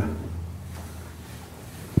 Yes, Raymond.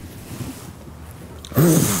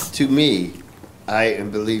 To me, I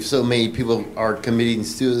believe so many people are committing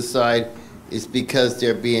suicide is because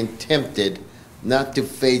they're being tempted not to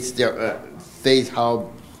face face how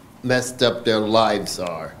messed up their lives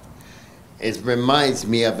are. It reminds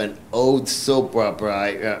me of an old soap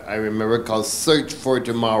opera I remember called Search for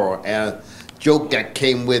Tomorrow, and a joke that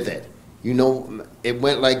came with it. It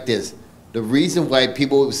went like this. The reason why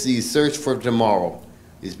people see Search for Tomorrow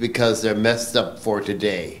is because they're messed up for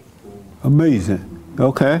today. Amazing.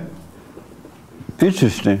 Okay.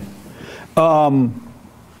 Interesting.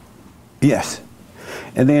 Yes.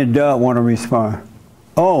 And then Doug want to respond.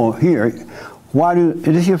 Oh, here. Is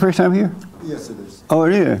this your first time here? Yes, it is. Oh,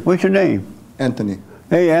 it is. What's your name? Anthony.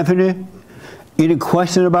 Hey, Anthony. Any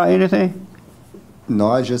question about anything?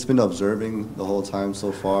 No, I've just been observing the whole time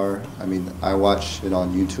so far. I mean, I watch it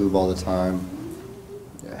on YouTube all the time.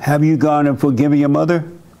 Have you gone and forgiven your mother?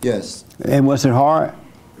 Yes. And was it hard?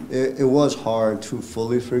 It was hard to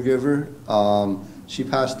fully forgive her. She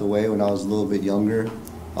passed away when I was a little bit younger,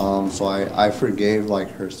 so I forgave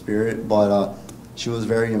her spirit, but she was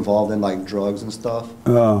very involved in drugs and stuff.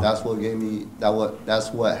 Oh. That's what gave me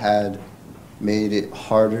that's what had made it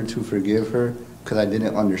harder to forgive her, because I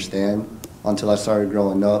didn't understand until I started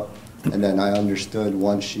growing up, and then I understood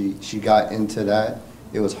once she got into that,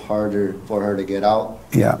 it was harder for her to get out.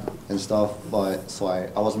 Yeah. And stuff, but so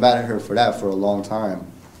I was mad at her for that for a long time,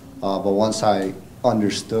 but once I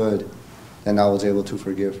understood, then I was able to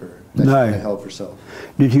forgive her. That Nice. she can help herself.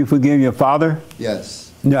 Did you forgive your father?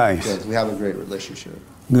 Yes. Nice. Yes, we have a great relationship.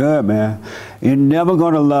 Good, man. You're never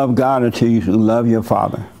going to love God until you love your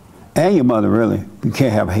father and your mother, really. You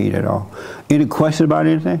can't have hate at all. Any question about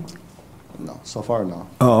anything? No, so far, no.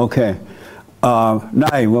 Oh, okay.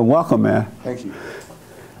 Nice. Well, welcome, man. Thank you.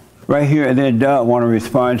 Right here, and then Doug want to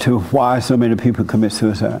respond to why so many people commit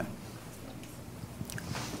suicide.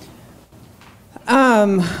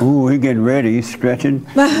 Ooh, he getting ready. He's stretching.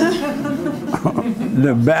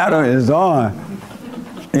 The battle is on.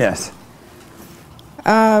 Yes.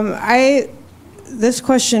 This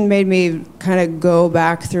question made me kind of go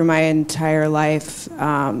back through my entire life,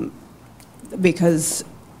 because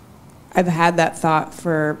I've had that thought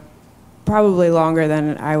for probably longer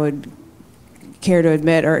than I would care to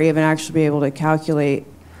admit or even actually be able to calculate.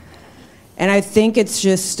 And I think it's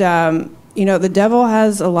just, the devil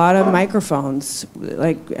has a lot of microphones.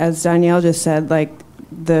 Like, as Danielle just said,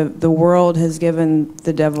 the world has given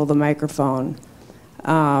the devil the microphone.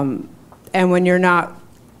 And when you're not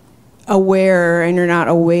aware and you're not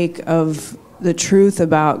awake of the truth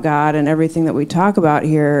about God and everything that we talk about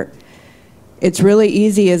here, it's really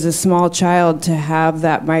easy as a small child to have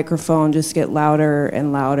that microphone just get louder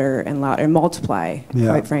and louder and louder and multiply,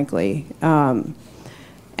 quite frankly. And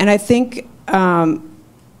I think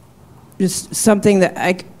just something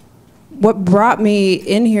that what brought me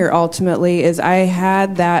in here ultimately is I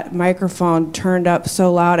had that microphone turned up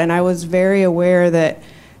so loud, and I was very aware that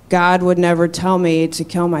God would never tell me to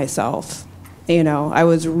kill myself. I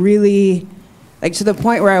was really, to the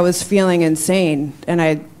point where I was feeling insane, and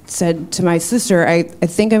I said to my sister, I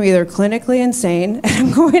think I'm either clinically insane and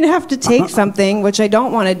I'm going to have to take something, which I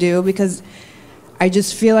don't want to do because I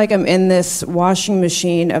just feel like I'm in this washing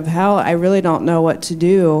machine of hell. I really don't know what to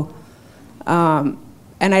do.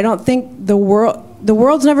 And I don't think the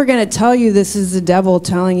world's never going to tell you this is the devil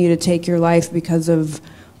telling you to take your life because of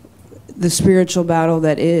the spiritual battle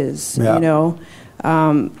that is, And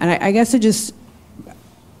I guess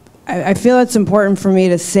I feel it's important for me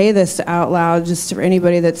to say this out loud, just for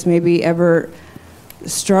anybody that's maybe ever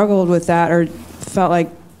struggled with that or felt like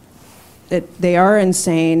that they are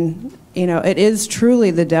insane. It is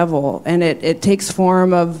truly the devil, and it takes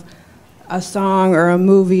form of a song or a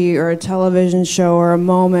movie or a television show or a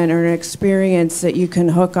moment or an experience that you can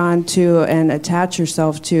hook onto and attach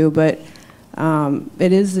yourself to. But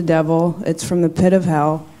it is the devil. It's from the pit of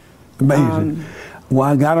hell. Amazing. Well,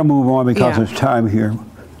 I got to move on because it's time here.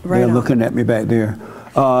 They're looking at me back there.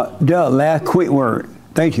 Doug, last quick word.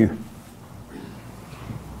 Thank you.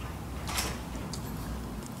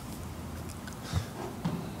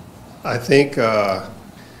 I think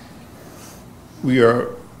we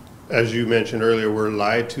are, as you mentioned earlier, we're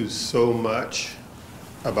lied to so much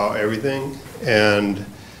about everything, and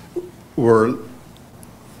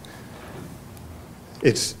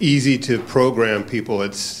it's easy to program people.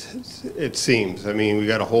 It seems. I mean, we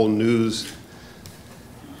got a whole news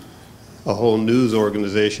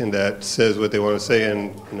organization that says what they want to say,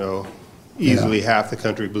 and easily half the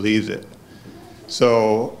country believes it.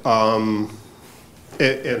 So,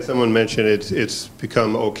 and someone mentioned it's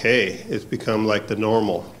become okay. It's become like the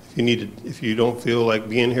normal. If you don't feel like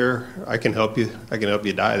being here, I can help you. I can help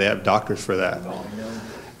you die. They have doctors for that.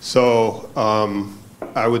 So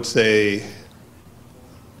I would say,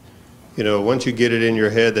 once you get it in your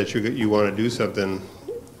head that you want to do something,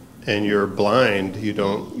 and you're blind, you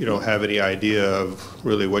don't have any idea of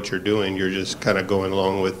really what you're doing. You're just kind of going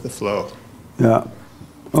along with the flow. Yeah.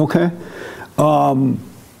 Okay.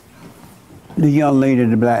 The young lady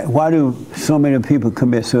in the black. Why do so many people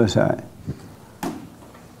commit suicide?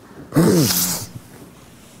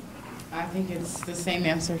 I think it's the same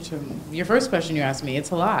answer to your first question you asked me.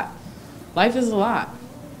 It's a lot. Life is a lot.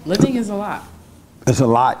 Living is a lot. It's a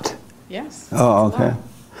lot. Yes. Oh, okay.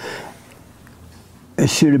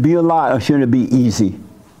 Should it be a lot or should it be easy?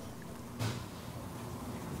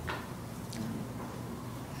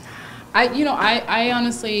 I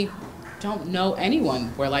honestly don't know anyone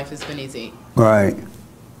where life has been easy. Right.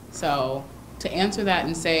 So to answer that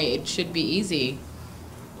and say it should be easy,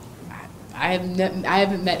 I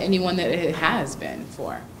haven't met anyone that it has been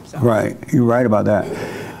for. So. Right. You're right about that.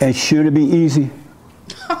 And should it be easy?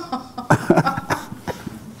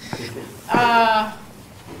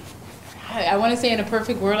 I want to say in a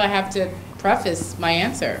perfect world, I have to preface my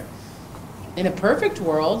answer. In a perfect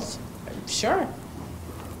world, sure.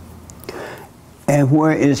 And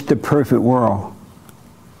where is the perfect world?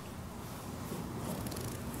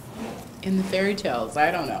 In the fairy tales,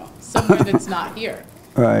 I don't know. Somewhere that's not here.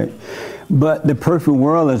 Right. But the perfect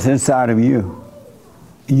world is inside of you.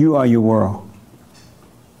 You are your world.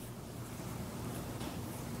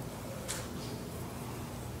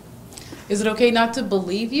 Is it okay not to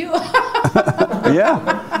believe you?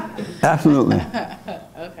 Yeah, absolutely.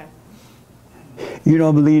 Okay. You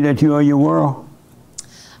don't believe that you are your world?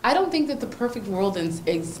 I don't think that the perfect world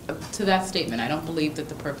to that statement, I don't believe that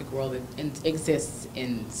the perfect world exists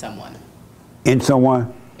in someone. In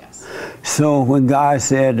someone? Yes. So when Christ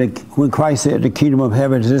said the kingdom of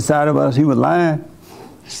heaven is inside of us, he was lying?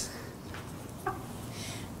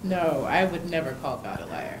 No, I would never call God a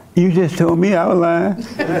liar. You just told me I was lying.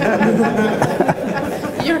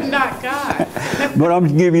 You're not God. But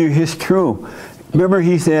I'm giving you his truth. Remember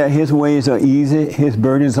he said his ways are easy, his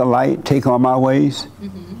burdens are light, take on my ways?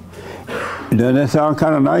 Mm-hmm. Does that sound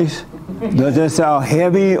kind of nice? Does that sound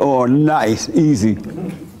heavy or nice, easy?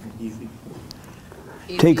 Easy.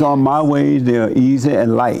 Take on my ways, they are easy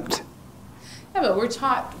and light. Yeah, but we're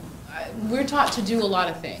taught to do a lot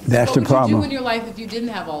of things. That's the problem. What would you do in your life if you didn't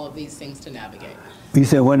have all of these things to navigate? You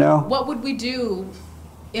said what now? What would we do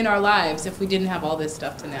in our lives if we didn't have all this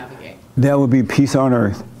stuff to navigate? There would be peace on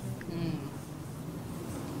earth.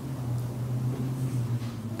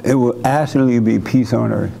 It will absolutely be peace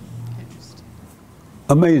on earth. Interesting.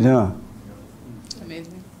 Amazing, huh?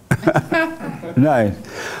 Amazing. Nice.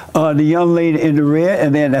 The young lady in the red,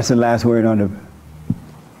 and then that's the last word on the...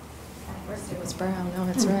 First it was brown, now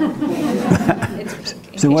it's red.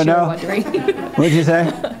 So what now? What'd you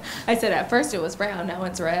say? I said at first it was brown, now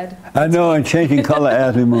it's red. I know, and changing color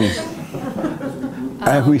as we move.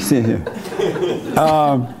 As we sit here.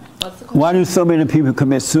 Why do so many people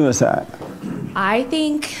commit suicide? I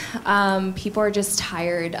think people are just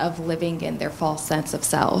tired of living in their false sense of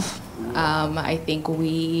self. I think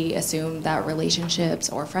we assume that relationships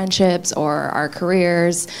or friendships or our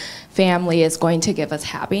careers, family is going to give us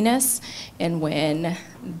happiness. And when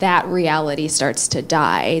that reality starts to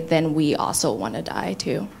die, then we also want to die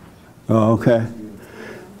too. Oh, okay.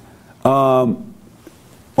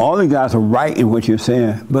 All the guys are right in what you're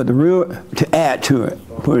saying, but to add to it,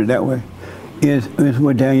 put it that way, is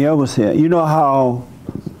what Danielle was saying. You know how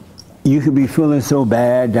you could be feeling so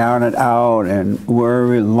bad, down and out, and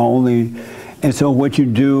worried, lonely, and so what you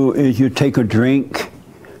do is you take a drink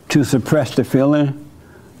to suppress the feeling.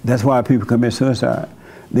 That's why people commit suicide.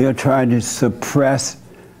 They're trying to suppress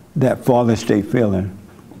that fallen state feeling.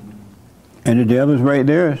 And the devil's right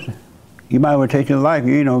there. You might as well take your life.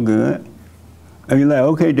 You ain't no good. And you're like,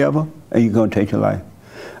 okay, devil, and you're going to take your life.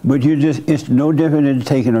 But it's no different than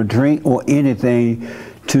taking a drink or anything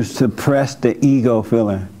to suppress the ego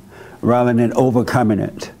feeling rather than overcoming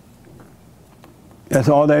it. That's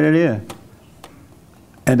all that it is.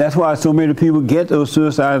 And that's why so many people get those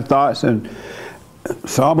suicidal thoughts and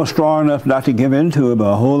some are strong enough not to give in to it,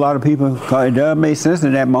 but a whole lot of people, because it doesn't make sense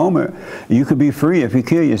in that moment. You could be free if you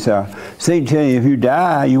kill yourself. Satan tell you if you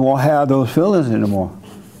die, you won't have those feelings anymore.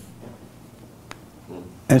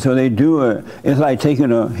 And so they do it. It's like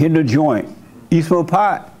hitting a joint. You smoke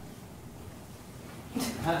pot?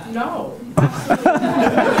 No.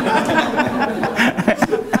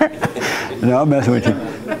 No, I'm messing with you.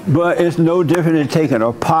 But it's no different than taking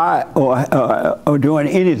a pot or doing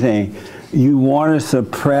anything. You want to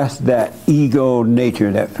suppress that ego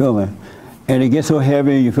nature, that feeling. And it gets so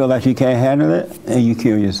heavy you feel like you can't handle it, and you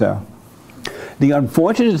kill yourself. The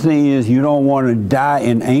unfortunate thing is you don't want to die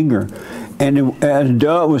in anger. And as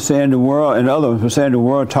Doug was saying, the world, and others were saying, the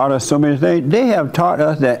world taught us so many things. They have taught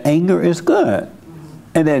us that anger is good,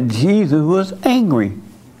 and that Jesus was angry.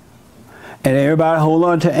 And everybody hold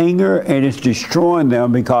on to anger, and it's destroying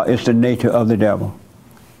them because it's the nature of the devil.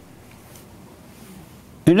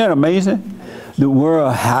 Isn't that amazing? The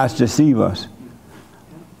world has deceived us.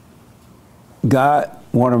 God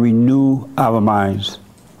wants to renew our minds.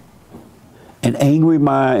 An angry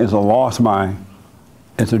mind is a lost mind.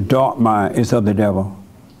 It's a dark mind. It's of the devil.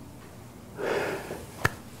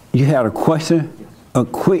 You had a question? A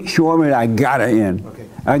quick, short minute. I got it in. Okay.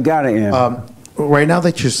 I got it in. Right now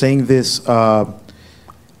that you're saying this, I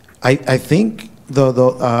think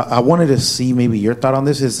I wanted to see maybe your thought on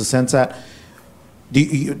this. Is the sense that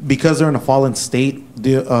because they're in a fallen state,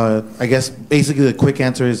 I guess basically the quick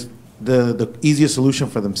answer is the easiest solution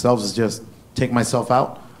for themselves is just take myself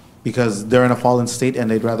out because they're in a fallen state and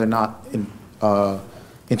they'd rather not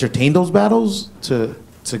entertain those battles to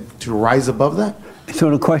rise above that. So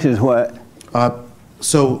the question is what?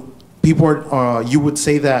 So people are, you would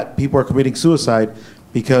say that people are committing suicide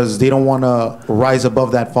because they don't want to rise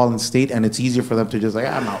above that fallen state, and it's easier for them to just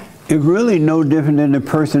I'm out. It's really no different than the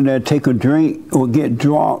person that take a drink or get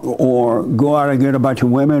drunk or go out and get a bunch of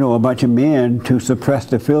women or a bunch of men to suppress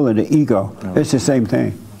the feeling, the ego. No. It's the same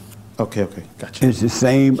thing. Okay, gotcha. It's the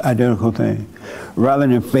same identical thing. Rather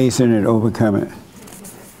than facing it, overcome it.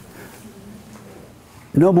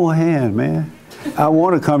 No more hands, man. I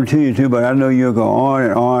want to come to you too, but I know you'll go on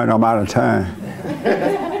and on. I'm out of time.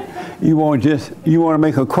 You want to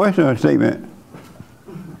make a question or a statement?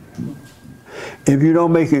 If you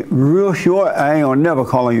don't make it real short, I ain't gonna never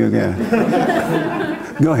call you again.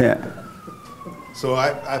 Go ahead. So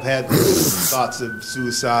I've had thoughts of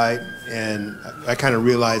suicide, and I kind of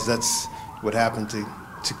realized that's what happened to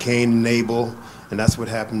Cain and Abel, and that's what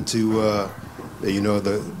happened to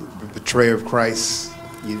the betrayer of Christ.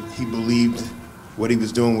 He believed what he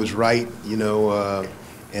was doing was right,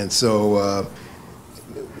 and so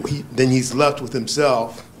then he's left with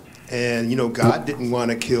himself, and God didn't want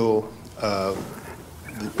to kill.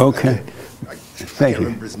 Okay. I can't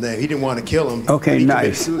remember his name. He didn't want to kill him. Okay, he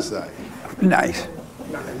nice. committed suicide. Nice.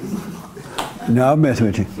 No, I'm messing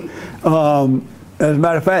with you. As a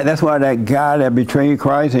matter of fact, that's why that guy that betrayed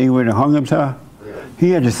Christ and he went and hung himself,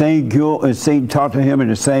 he had the same guilt as Satan talked to him in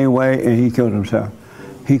the same way, and he killed himself.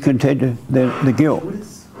 He couldn't take the guilt.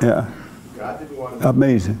 Yeah. God didn't want him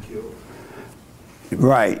amazing. killed.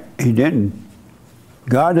 Right. He didn't.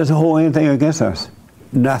 God doesn't hold anything against us.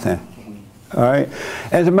 Nothing. All right?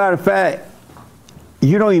 As a matter of fact,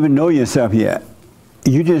 you don't even know yourself yet.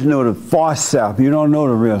 You just know the false self. You don't know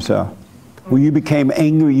the real self. When you became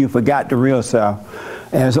angry, you forgot the real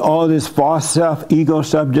self. As all this false self, ego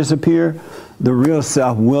stuff disappear, the real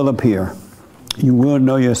self will appear. You will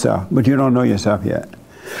know yourself, but you don't know yourself yet.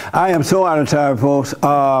 I am so out of time, folks.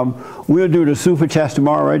 We'll do the super chat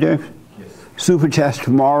tomorrow, right, Dave? Yes. Super chat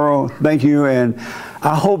tomorrow. Thank you, and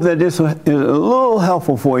I hope that this is a little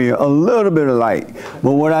helpful for you, a little bit of light.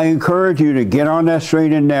 But what I encourage you to get on that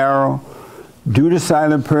straight and narrow, do the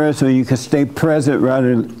silent prayer so you can stay present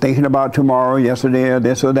rather than thinking about tomorrow, yesterday, or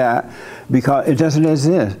this or that, because it doesn't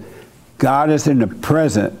exist. God is in the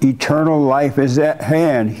present. Eternal life is at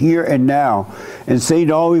hand, here and now. And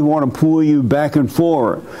Satan always want to pull you back and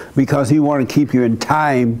forward because he want to keep you in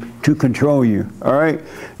time to control you. All right?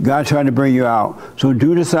 God's trying to bring you out. So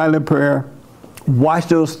do the silent prayer. Watch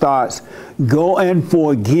those thoughts. Go and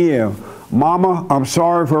forgive. Mama, I'm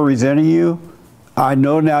sorry for resenting you. I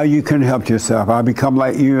know now you couldn't help yourself. I become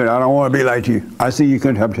like you, and I don't want to be like you. I see you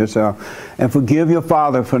couldn't help yourself. And forgive your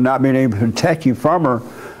father for not being able to protect you from her.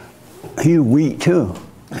 He's weak too.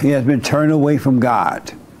 He has been turned away from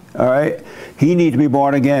God. All right? He needs to be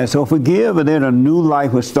born again. So forgive, and then a new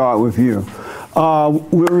life will start with you.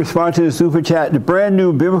 We'll respond to the super chat. The brand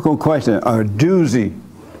new biblical question, a doozy.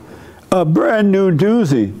 A brand new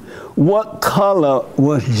doozy. What color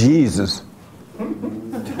was Jesus?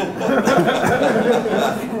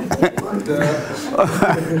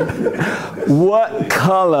 What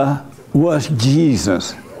color was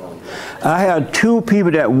Jesus? I had two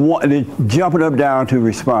people that wanted jumping up down to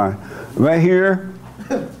respond. Right here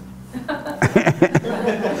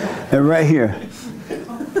and right here.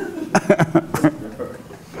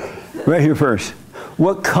 Right here first.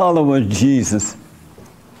 What color was Jesus?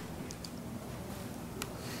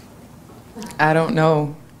 I don't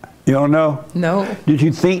know. You don't know? No. Did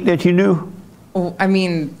you think that you knew? Oh, I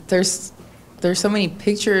mean, there's so many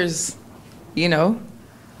pictures, you know.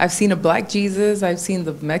 I've seen a black Jesus, I've seen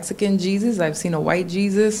the Mexican Jesus, I've seen a white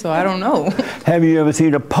Jesus, so I don't know. Have you ever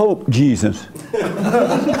seen a Pope Jesus?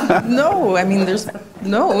 No, I mean,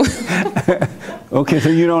 no. Okay, so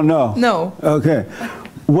you don't know? No. Okay.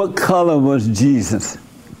 What color was Jesus?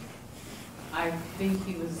 I think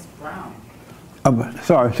he was brown.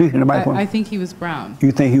 Sorry, speaking to the microphone. I think he was brown.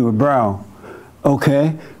 You think he was brown?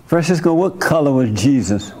 Okay. Francisco, what color was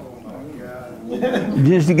Jesus?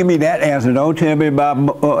 Just to give me that answer. Don't tell me about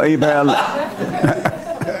Abraham.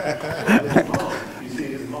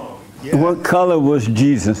 What color was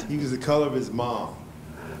Jesus? He was the color of his mom.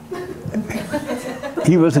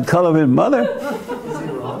 He was the color of his mother?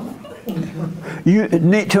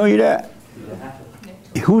 Nick told you that?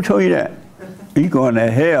 Who told you that? You going to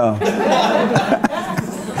hell.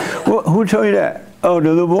 Who told you that? Oh, the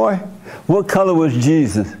little boy? What color was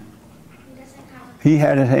Jesus? He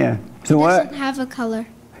had his hand. So what? He doesn't have a color.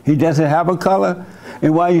 He doesn't have a color?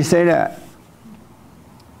 And why you say that?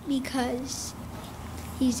 Because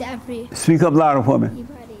he's every. Speak up louder for me.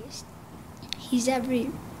 He's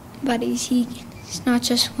everybody's. He's not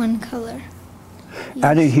just one color.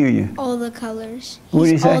 I didn't hear you. All the colors. What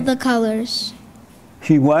did you say? All the colors.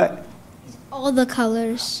 He what? All the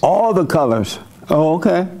colors. All the colors. Oh,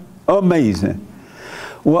 okay. Amazing.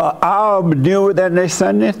 Well, I'll deal with that next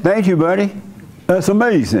Sunday. Thank you, buddy. That's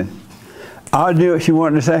amazing. I'll do what you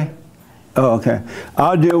wanted to say. Oh, okay.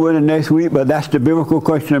 I'll deal with it next week, but that's the biblical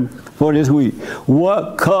question for this week.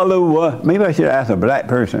 What color was, maybe I should ask a black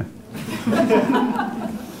person.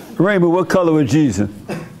 Raymond, what color was Jesus?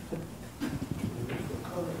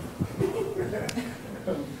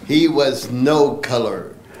 He was no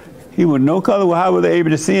color. He was no color? Well, how were they able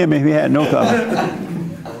to see him if he had no color?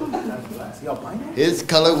 His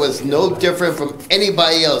color was no different from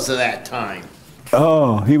anybody else at that time.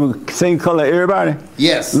 Oh, he was same color everybody?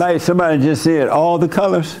 Yes. Like somebody just said, all the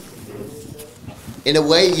colors? In a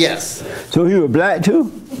way, yes. So he was black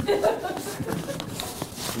too?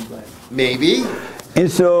 Maybe.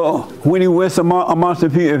 And so when he went amongst the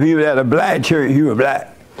people, if he was at a black church, he was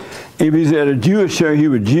black. If he was at a Jewish church, he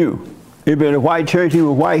was Jew. If he was at a white church, he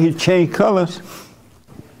was white. He changed colors.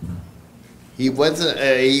 He wasn't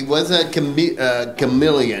a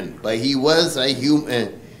chameleon, but he was a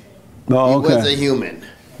human. Oh, okay. He was a human.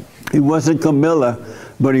 He wasn't Camilla,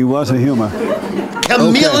 but he was a human.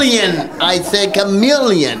 Chameleon! Okay. I said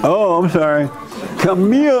chameleon. Oh, I'm sorry.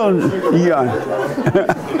 Chameleon.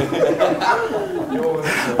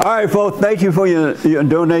 All right, folks, thank you for your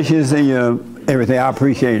donations and your everything. I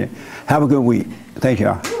appreciate it. Have a good week. Thank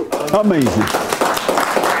y'all. Amazing.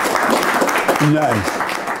 Nice.